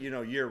enough,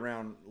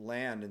 year-round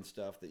land and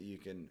stuff that you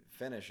can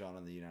finish on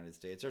in the United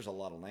States. There's a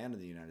lot of land in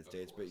the United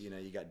States, but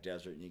you got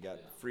desert and you got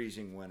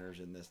freezing winters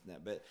and this and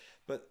that.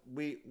 But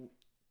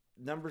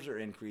numbers are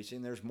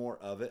increasing. There's more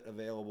of it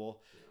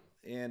available,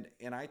 and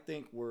I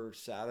think we're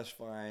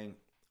satisfying.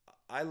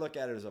 I look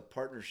at it as a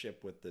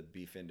partnership with the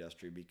beef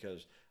industry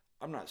because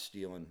I'm not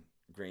stealing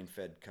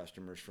grain-fed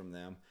customers from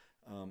them.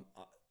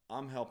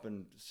 I'm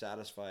helping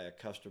satisfy a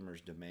customer's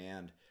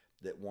demand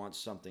that wants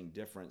something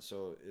different.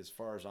 So as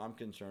far as I'm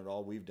concerned,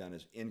 all we've done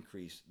is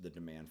increase the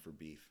demand for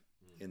beef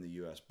in the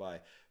U.S. by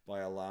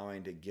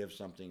allowing to give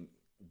something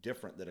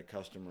different that a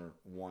customer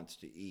wants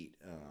to eat,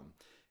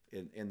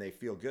 and they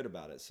feel good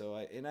about it. So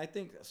I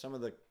think some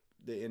of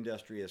the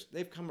industry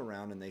they've come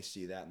around and they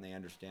see that and they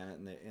understand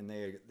it,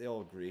 and they'll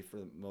agree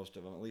for most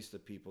of them, at least the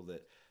people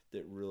that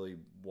really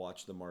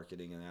watch the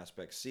marketing and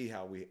aspects, see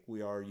how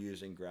we are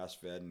using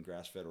grass-fed and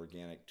grass-fed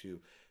organic to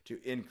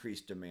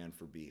increase demand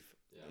for beef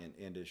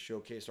and to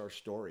showcase our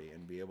story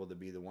and be able to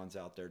be the ones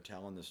out there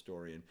telling the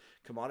story. And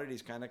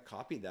commodities kind of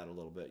copied that a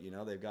little bit.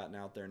 They've gotten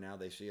out there now.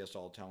 They see us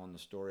all telling the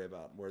story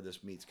about where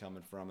this meat's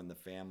coming from and the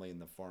family and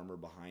the farmer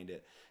behind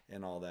it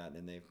and all that.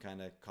 And they've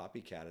kind of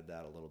copycatted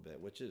that a little bit,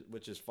 which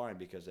is fine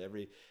because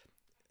every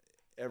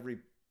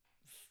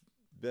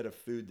bit of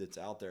food that's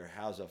out there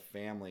has a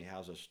family,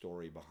 has a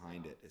story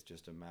behind it. It's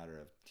just a matter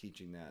of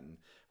teaching that. And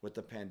with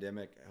the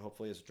pandemic,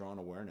 hopefully it's drawn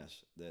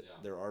awareness that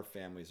there are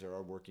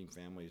working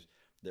families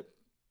that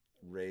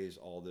raise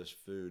all this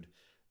food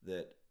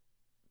that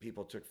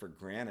people took for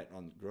granted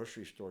on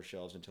grocery store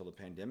shelves until the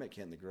pandemic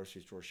hit and the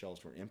grocery store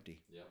shelves were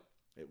empty. Yep.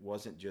 It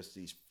wasn't just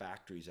these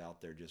factories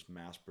out there just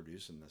mass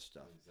producing this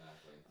stuff.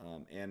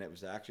 Exactly. And it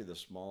was actually the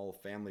small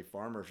family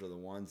farmers are the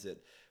ones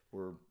that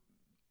were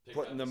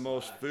putting the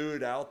most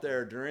food out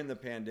there during the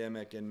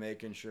pandemic and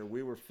making sure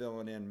we were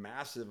filling in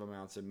massive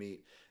amounts of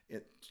meat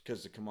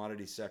because the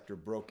commodity sector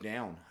broke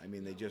down. I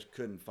mean, they just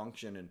couldn't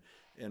function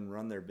and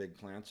run their big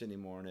plants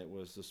anymore. And it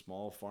was the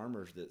small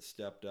farmers that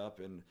stepped up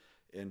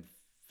and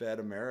fed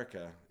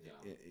America,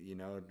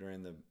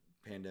 during the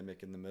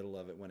pandemic in the middle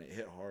of it when it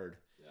hit hard.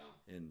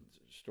 Yeah. And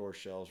store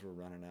shelves were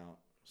running out.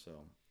 So.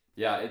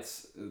 Yeah,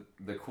 it's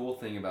the cool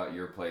thing about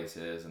your place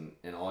is,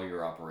 and all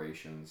your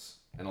operations,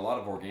 and a lot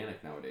of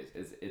organic nowadays,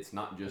 is it's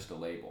not just a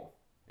label.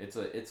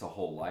 It's a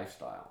whole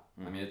lifestyle.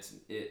 I mean,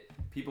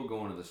 people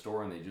go into the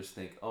store and they just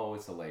think, oh,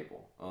 it's a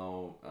label.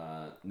 Oh,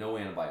 no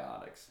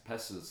antibiotics,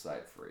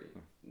 pesticide free,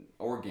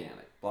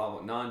 organic, blah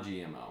blah,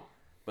 non-GMO.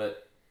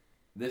 But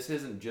this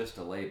isn't just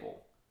a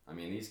label. I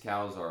mean, these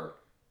cows are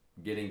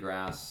getting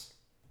grass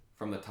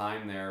from the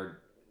time they're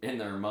in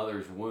their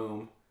mother's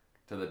womb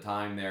to the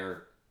time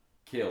they're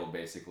killed,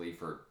 basically,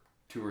 for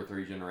 2 or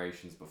 3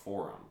 generations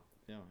before them.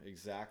 Yeah,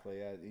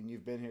 exactly. And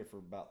you've been here for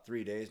about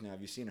 3 days now.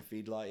 Have you seen a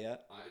feedlot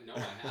yet? No, I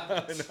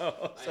haven't.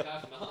 I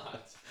have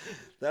not.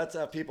 That's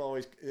how people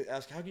always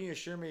ask, how can you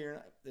assure me you're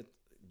not...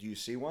 Do you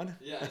see one?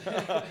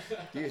 Yeah.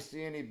 Do you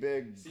see any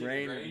big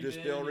grain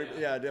distillery?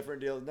 Yeah,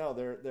 different deals. No,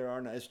 there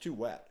are not. It's too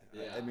wet.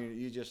 Yeah. I mean,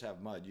 you just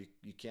have mud.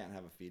 You can't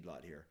have a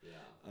feedlot here.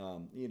 Yeah.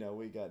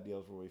 We got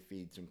deals where we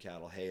feed some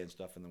cattle hay and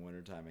stuff in the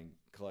wintertime and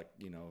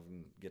collect,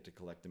 and get to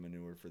collect the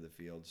manure for the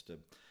fields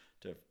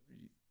to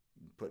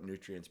put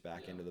nutrients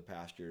back into the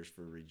pastures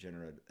for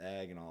regenerative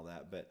ag and all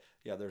that. But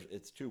yeah,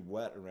 it's too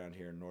wet around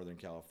here in Northern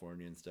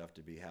California and stuff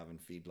to be having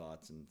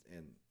feedlots and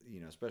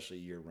especially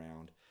year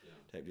round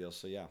type deals.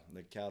 So yeah,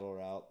 the cattle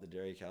are out, the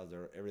dairy cows,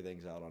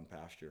 everything's out on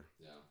pasture.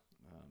 Yeah.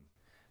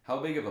 How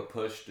big of a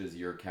push does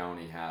your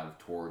county have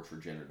towards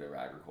regenerative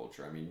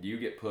agriculture? I mean, do you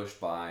get pushed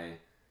by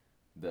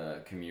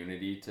the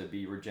community to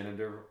be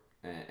regenerative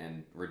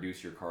and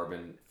reduce your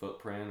carbon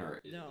footprint,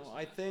 or no?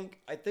 I think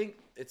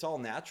it's all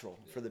natural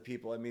for the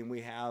people. I mean,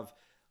 we have,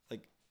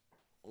 like,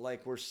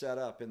 like we're set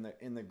up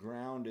in the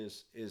ground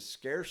is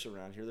scarce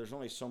around here. There's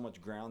only so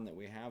much ground that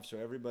we have, so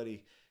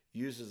everybody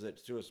uses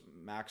it to its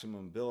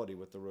maximum ability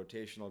with the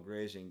rotational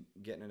grazing,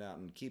 getting it out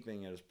and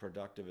keeping it as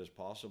productive as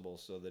possible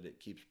so that it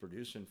keeps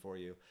producing for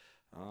you.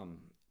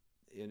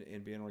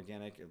 In being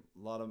organic, a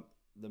lot of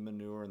the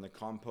manure and the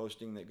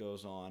composting that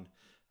goes on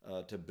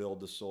to build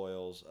the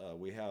soils.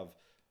 We have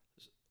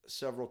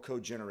several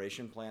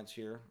cogeneration plants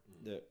here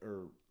that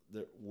are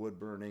wood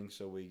burning,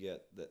 so we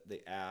get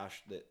the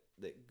ash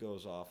that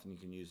goes off, and you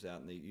can use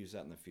that, and they use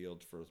that in the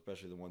fields for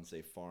especially the ones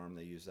they farm.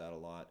 They use that a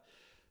lot.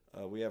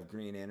 We have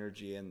green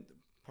energy, and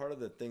part of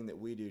the thing that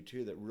we do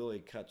too that really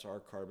cuts our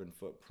carbon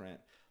footprint,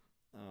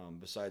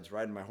 besides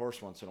riding my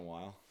horse once in a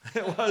while,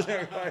 it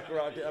wasn't quite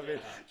rocky. I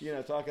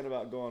mean, talking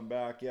about going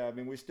back, I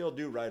mean, we still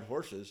do ride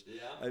horses.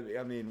 Yeah.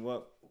 I mean,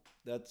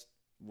 that's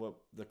what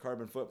the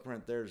carbon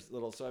footprint there's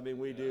little. So I mean,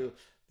 we do,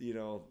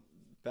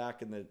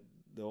 back in the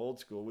old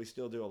school, we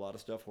still do a lot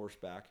of stuff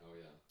horseback. Oh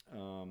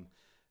yeah.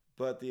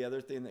 But the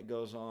other thing that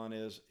goes on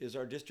is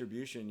our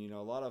distribution.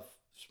 A lot of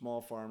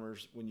small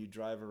farmers, when you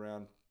drive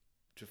around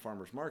to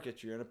farmers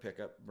markets, you're in a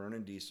pickup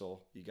burning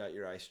diesel, you got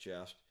your ice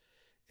chest,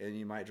 and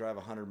you might drive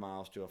 100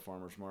 miles to a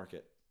farmer's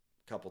market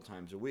a couple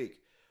times a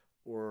week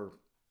or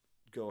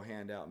go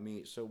hand out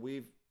meat. So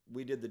we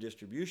did the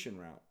distribution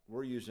route.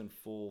 We're using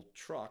full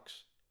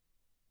trucks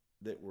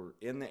that were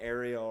in the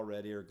area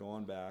already or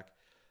going back.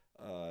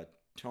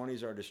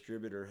 Tony's, our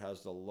distributor,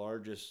 has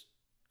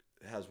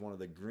one of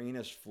the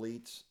greenest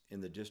fleets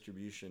in the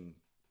distribution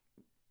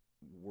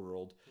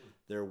world.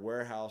 Their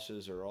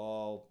warehouses are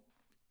all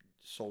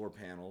solar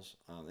panels,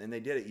 and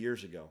they did it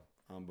years ago,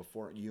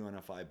 before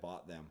UNFI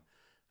bought them.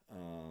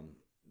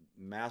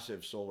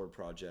 Massive solar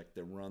project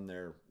that run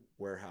their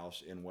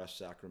warehouse in West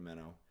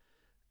Sacramento,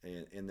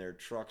 and their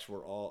trucks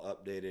were all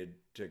updated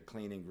to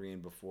clean and green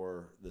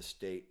before the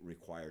state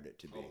required it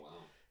to be. Oh,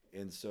 wow.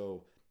 And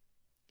so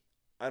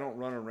I don't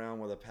run around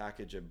with a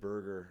package of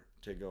burger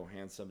to go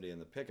hand somebody in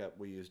the pickup.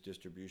 We use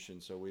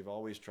distribution, so we've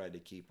always tried to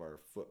keep our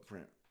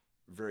footprint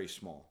very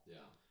small.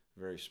 Yeah.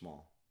 Very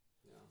small.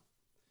 Yeah.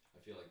 I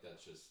feel like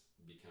that's just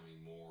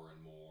becoming more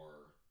and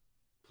more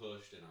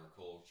pushed in our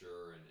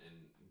culture and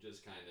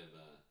just kind of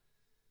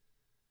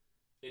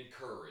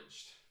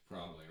encouraged,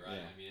 probably,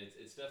 right? Yeah. I mean,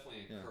 it's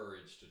definitely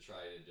encouraged to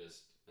try to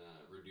just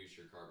reduce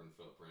your carbon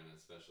footprint,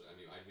 especially. I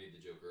mean, I made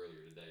the joke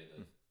earlier today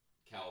that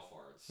cow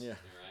farts. Yeah.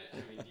 Right.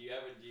 I mean, do you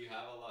have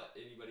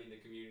anybody in the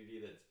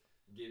community that's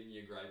giving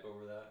you a gripe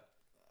over that?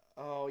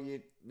 Oh,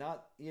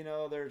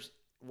 there's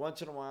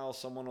once in a while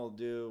someone will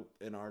do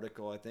an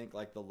article. I think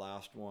like the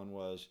last one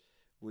was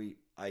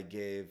I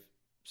gave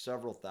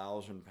several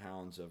thousand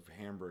pounds of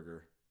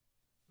hamburger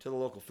to the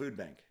local food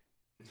bank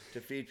to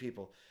feed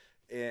people,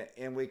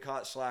 and we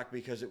caught slack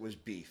because it was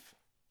beef,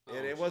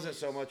 and it wasn't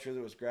so much because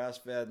it was grass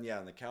fed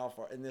and the cow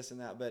fart and this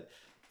and that, but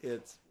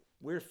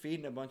we're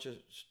feeding a bunch of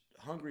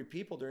hungry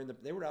people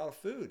they were out of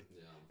food,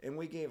 and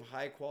we gave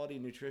high quality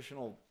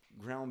nutritional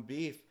ground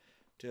beef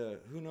to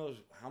who knows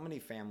how many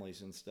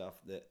families and stuff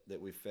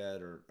that we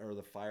fed, or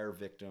the fire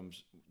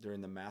victims during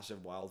the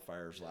massive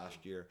wildfires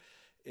last year.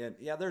 And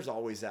there's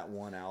always that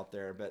one out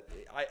there, but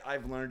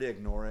I've learned to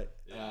ignore it.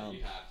 Yeah,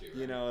 you have to.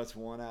 Right? It's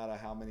one out of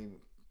how many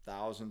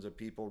thousands of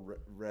people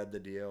read the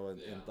deal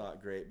and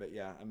thought great. But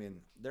I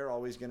mean, they're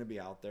always going to be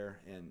out there,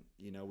 and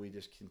we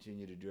just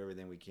continue to do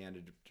everything we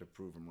can to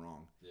prove them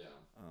wrong. Yeah.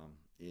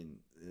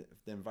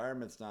 If the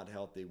environment's not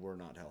healthy, we're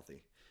not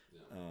healthy.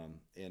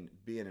 Yeah. And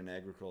being in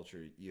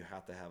agriculture, you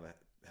have to have a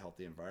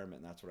healthy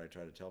environment, and that's what I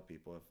try to tell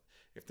people.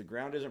 If the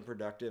ground isn't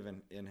productive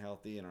and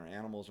healthy, and our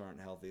animals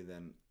aren't healthy,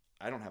 then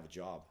I don't have a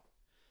job.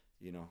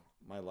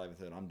 My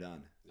livelihood, I'm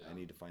done. Yeah. I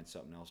need to find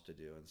something else to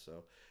do, and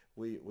so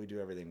we do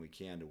everything we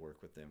can to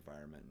work with the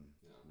environment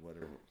and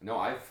whatever. No,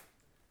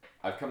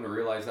 I've come to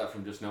realize that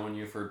from just knowing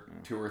you for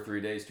 2 or 3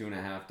 days,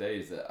 2.5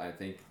 days, that I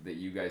think that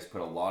you guys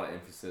put a lot of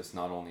emphasis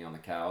not only on the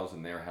cows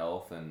and their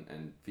health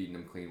and feeding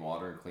them clean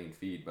water and clean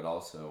feed, but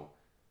also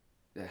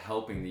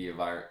helping the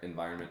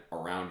environment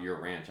around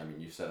your ranch. I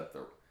mean, you set up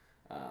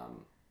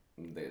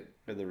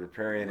the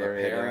riparian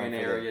area down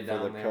there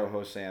for the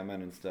coho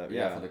salmon and stuff.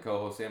 Yeah, for the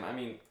coho salmon. I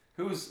mean,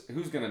 who's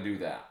gonna do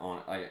that?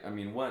 I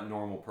mean, what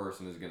normal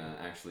person is gonna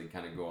actually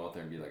kind of go out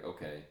there and be like,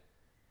 okay,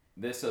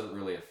 this doesn't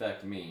really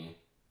affect me,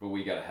 but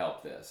we got to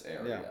help this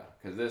area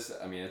because this,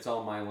 I mean, it's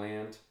all my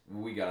land.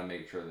 We got to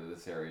make sure that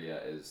this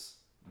area is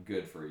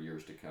good for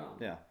years to come.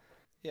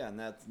 Yeah, and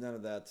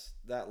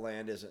that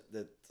land isn't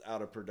that's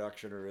out of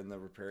production or in the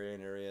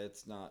riparian area.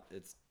 It's not.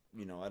 It's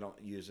I don't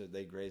use it.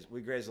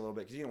 We graze a little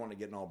bit because you don't want to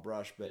get in all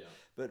brush,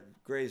 but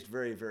grazed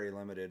very, very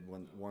limited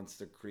once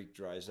the creek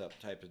dries up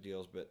type of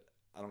deals. But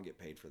I don't get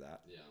paid for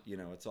that.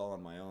 Yeah. It's all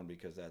on my own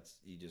because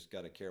you just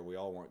got to care. We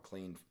all want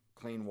clean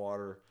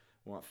water.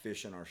 We want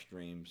fish in our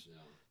streams.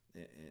 Yeah.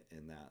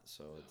 In that,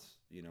 so it's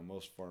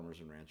most farmers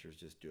and ranchers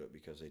just do it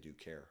because they do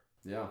care.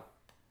 Yeah,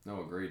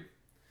 no, agreed.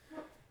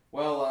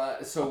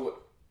 Well, so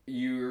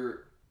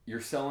you're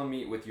selling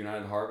meat with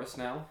United Harvest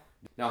now.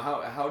 Now,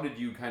 how did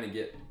you kind of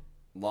get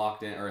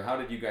locked in, or how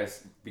did you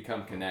guys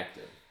become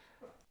connected?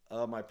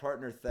 My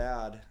partner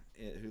Thad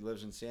who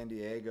lives in San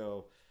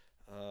Diego,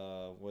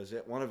 was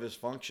at one of his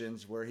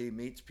functions where he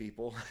meets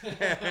people. And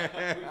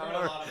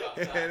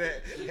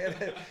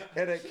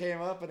it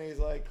came up, and he's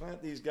like,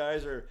 Clint, these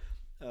guys are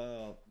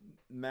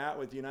Matt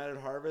with United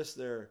Harvest.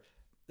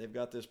 They've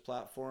got this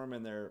platform,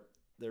 and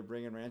they're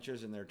bringing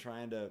ranchers, and they're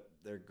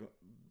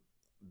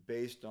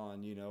based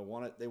on,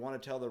 they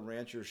want to tell the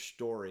rancher's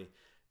story,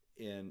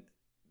 and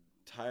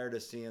tired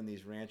of seeing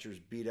these ranchers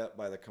beat up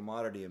by the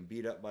commodity and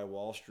beat up by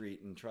Wall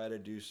Street, and try to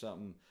do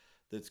something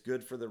that's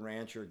good for the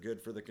rancher, good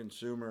for the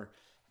consumer.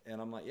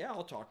 And I'm like, yeah,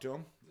 I'll talk to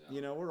them.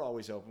 Yeah. We're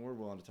always open. We're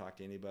willing to talk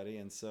to anybody.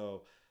 And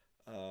so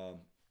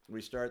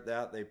we start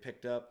that. They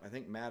picked up, I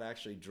think Matt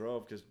actually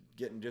drove, because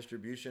getting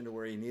distribution to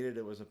where he needed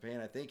it was a pain.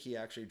 I think he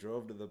actually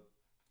drove to the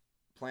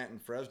plant in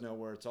Fresno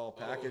where it's all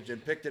packaged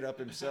and picked it up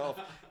himself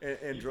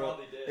and drove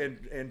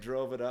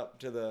it up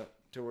to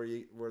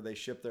where they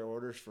ship their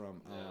orders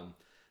from. Yeah.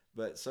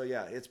 But so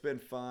yeah, it's been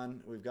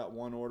fun. We've got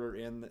one order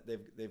in.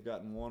 They've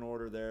gotten one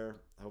order there.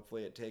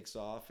 Hopefully it takes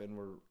off, and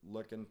we're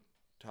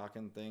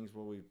talking things.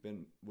 Well, we've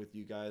been with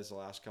you guys the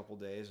last couple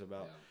of days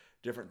about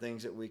different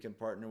things that we can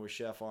partner with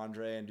Chef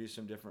Andre and do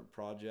some different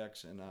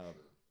projects and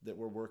that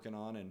we're working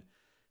on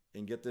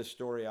and get this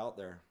story out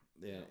there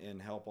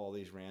and help all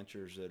these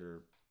ranchers that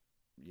are,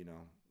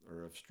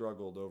 or have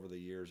struggled over the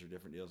years or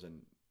different deals, and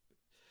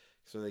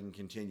so they can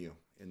continue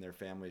and their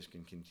families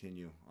can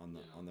continue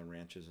on the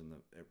ranches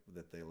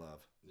that they love.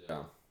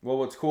 Yeah. Well,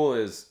 what's cool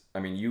is,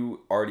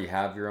 you already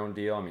have your own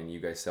deal. You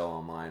guys sell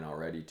online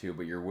already too,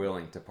 but you're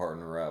willing to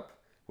partner up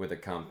with a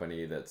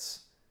company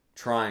that's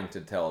trying to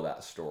tell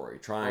that story,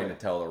 trying to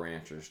tell the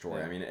rancher's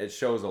story. Yeah. It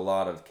shows a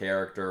lot of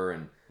character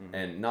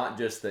and not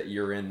just that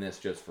you're in this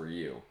just for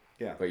you,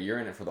 but you're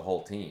in it for the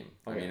whole team.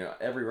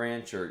 Every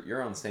rancher,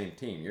 you're on the same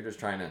team. You're just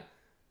trying to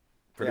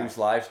produce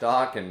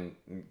livestock and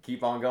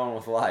keep on going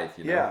with life,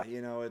 Yeah,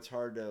 it's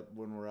hard to,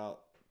 when we're out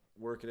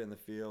working in the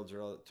fields,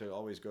 or to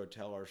always go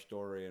tell our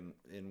story,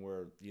 and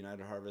where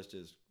United Harvest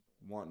is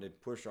wanting to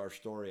push our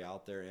story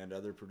out there and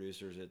other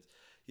producers.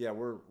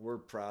 We're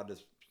proud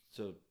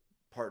to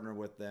partner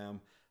with them.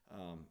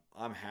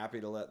 I'm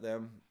happy to let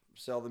them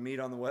sell the meat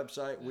on the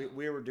website. Yeah.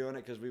 We were doing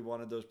it because we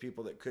wanted those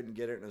people that couldn't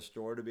get it in a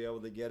store to be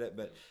able to get it.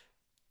 But,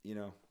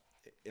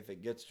 if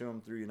it gets to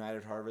them through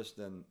United Harvest,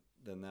 then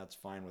that's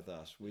fine with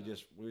us. We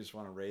just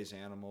want to raise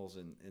animals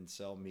and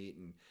sell meat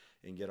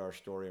and get our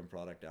story and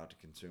product out to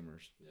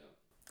consumers. Yeah.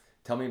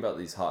 Tell me about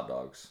these hot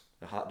dogs.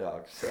 The hot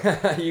dogs.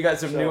 You got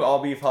some new all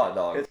beef hot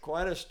dogs. It's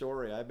quite a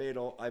story. I made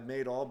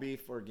all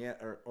beef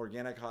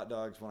organic hot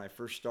dogs when I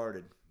first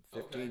started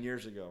 15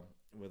 years ago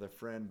with a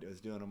friend who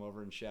was doing them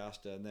over in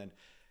Shasta, and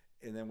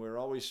then we were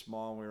always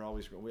small,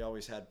 and we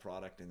always had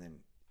product, and then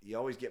you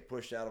always get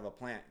pushed out of a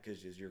plant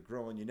because as you're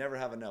growing, you never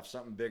have enough.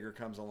 Something bigger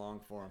comes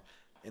along for them.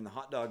 And the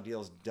hot dog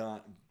deal's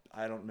done.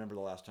 I don't remember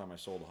the last time I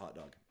sold a hot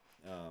dog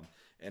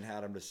and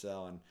had them to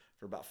sell. And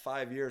for about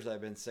 5 years, I've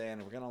been saying,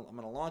 I'm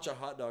gonna launch a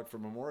hot dog for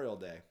Memorial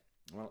Day.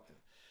 Well,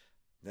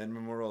 then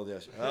Memorial Day.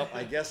 Well,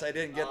 I guess I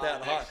didn't get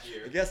that hot.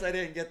 I guess I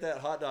didn't get that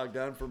hot dog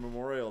done for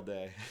Memorial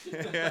Day.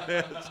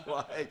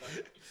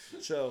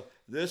 So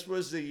this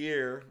was the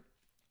year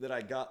that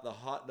I got the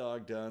hot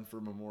dog done for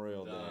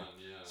Memorial Day.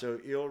 Yeah. So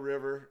Eel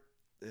River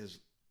is,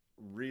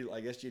 I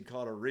guess you'd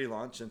call it a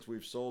relaunch, since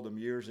we've sold them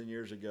years and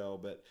years ago.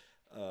 But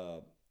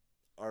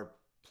our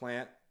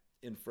plant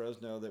in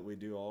Fresno that we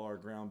do all our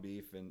ground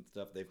beef and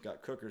stuff, they've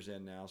got cookers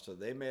in now. So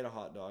they made a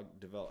hot dog,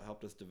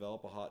 helped us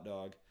develop a hot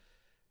dog.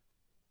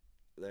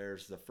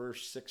 There's the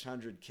first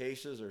 600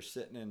 cases are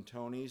sitting in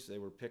Tony's. They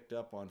were picked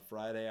up on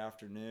Friday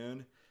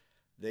afternoon.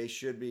 They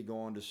should be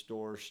going to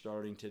stores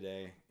starting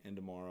today and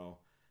tomorrow.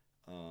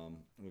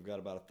 We've got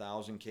about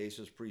 1,000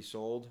 cases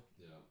pre-sold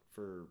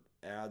for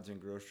ads in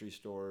grocery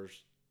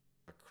stores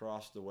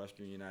across the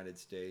western United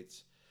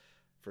States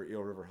for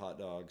Eel River hot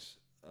dogs.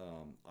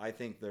 I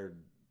think they're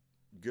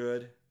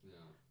good. Yeah.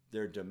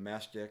 They're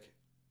domestic.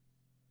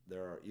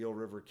 There are Eel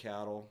River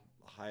cattle,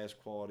 the highest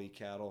quality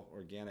cattle,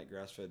 organic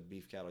grass-fed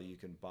beef cattle you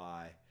can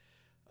buy.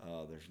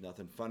 There's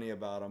nothing funny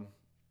about them.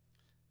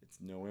 It's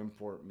no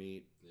import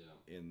meat.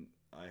 Yeah. And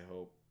I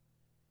hope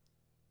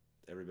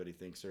everybody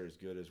thinks they're as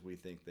good as we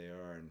think they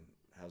are and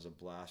has a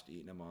blast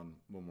eating them on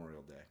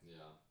Memorial Day.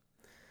 Yeah.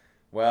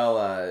 Well,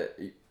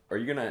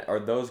 are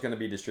those gonna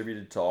be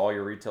distributed to all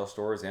your retail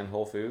stores and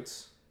Whole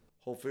Foods?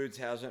 Whole Foods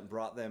hasn't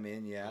brought them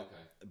in yet,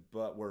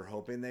 but we're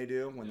hoping they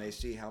do when they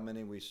see how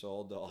many we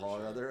sold to all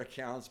our other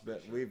accounts.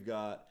 But we've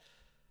got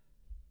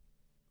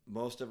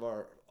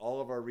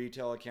all of our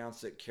retail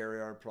accounts that carry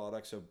our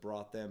products have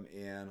brought them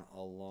in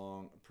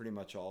along, pretty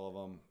much all of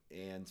them,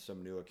 and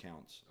some new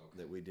accounts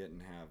that we didn't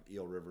have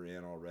Eel River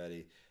in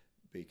already,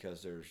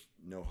 because there's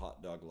no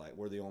hot dog like.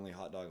 We're the only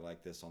hot dog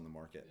like this on the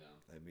market. Yeah.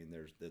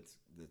 There's that's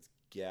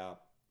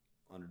Gap,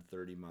 under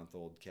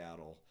 30-month-old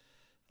cattle,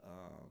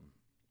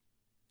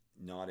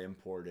 not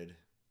imported,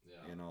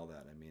 and all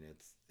that.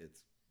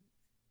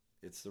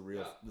 It's the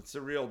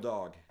real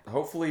dog.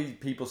 Hopefully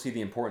people see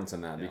the importance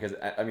in that, because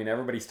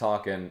everybody's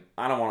talking,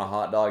 I don't want a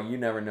hot dog. You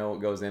never know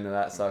what goes into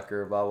that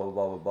sucker, blah blah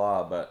blah blah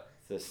blah. But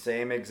the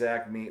same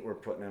exact meat we're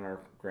putting in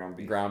our ground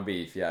beef. Ground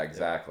beef, yeah,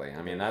 exactly.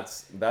 I mean,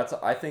 that's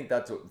I think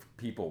that's what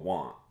people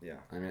want. Yeah.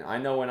 I mean, I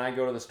know when I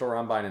go to the store,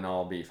 I'm buying an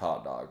all beef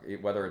hot dog.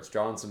 Whether it's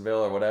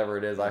Johnsonville or whatever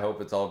it is, I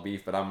hope it's all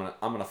beef, but I'm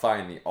gonna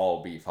find the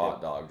all beef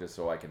hot dog just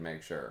so I can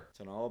make sure.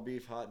 It's an all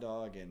beef hot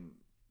dog, and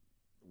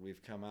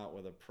we've come out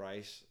with a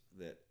price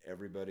that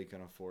everybody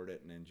can afford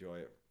it and enjoy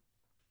it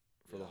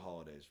for the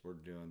holidays. We're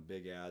doing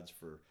big ads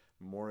for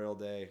Memorial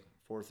Day,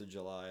 4th of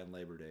July, and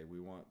Labor Day. We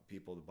want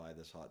people to buy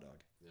this hot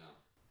dog. Yeah.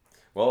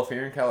 Well, if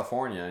you're in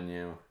California and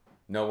you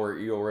know where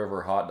Eel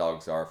River hot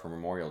dogs are for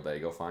Memorial Day,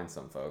 go find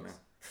some, folks.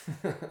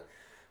 Yeah.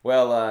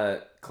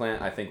 Well,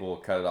 Clint, I think we'll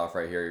cut it off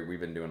right here. We've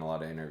been doing a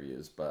lot of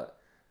interviews, but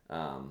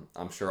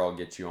I'm sure I'll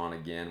get you on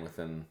again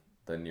within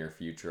the near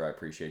future. I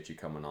appreciate you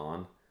coming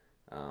on.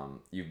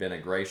 You've been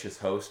a gracious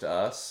host to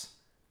us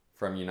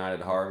from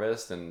United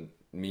Harvest, and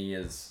me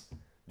as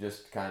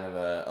just kind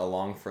of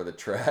along for the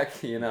trek,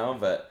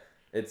 but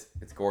it's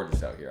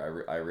gorgeous out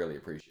here. I really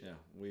appreciate it.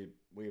 Yeah,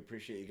 we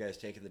appreciate you guys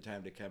taking the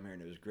time to come here,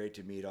 and it was great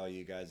to meet all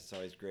you guys. It's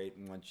always great,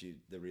 and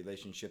the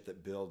relationship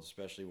that builds,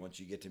 especially once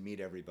you get to meet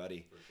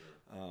everybody. For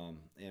sure.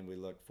 And we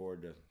look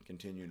forward to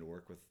continuing to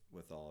work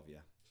with all of you.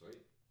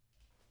 Sweet.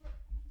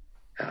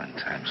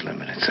 Time's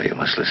limited, so you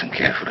must listen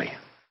carefully.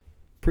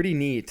 Pretty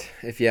neat,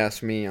 if you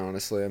ask me,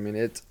 honestly. I mean,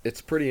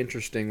 it's pretty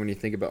interesting when you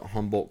think about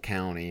Humboldt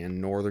County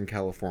in Northern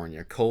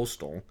California,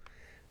 coastal.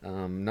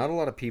 Not a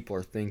lot of people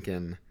are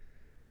thinking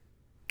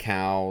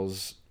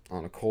cows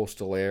on a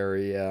coastal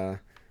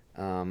area.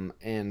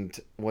 And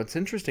what's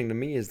interesting to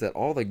me is that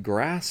all the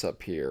grass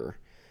up here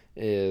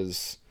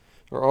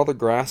all the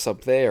grass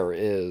up there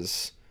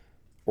is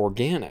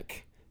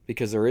organic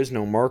because there is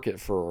no market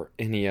for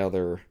any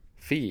other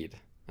feed.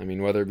 I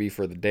mean, whether it be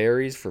for the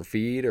dairies, for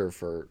feed, or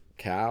for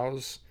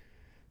cows,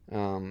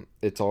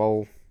 it's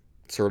all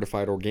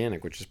certified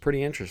organic, which is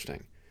pretty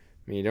interesting.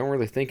 I mean, you don't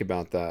really think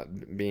about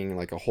that being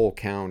like a whole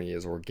county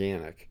is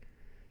organic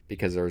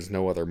because there's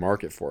no other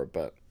market for it.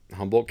 But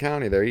Humboldt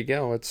County, there you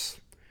go.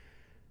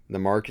 The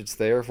market's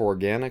there for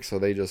organic, so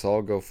they just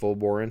all go full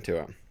bore into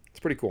it. It's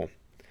pretty cool.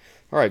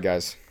 All right,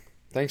 guys.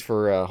 Thanks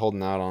for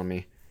holding out on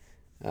me.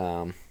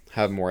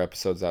 Have more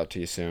episodes out to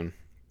you soon.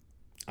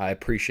 I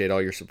appreciate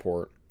all your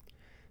support.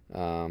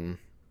 And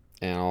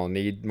I'll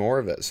need more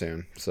of it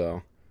soon.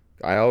 So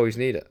I always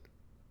need it.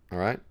 All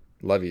right?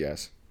 Love you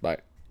guys. Bye.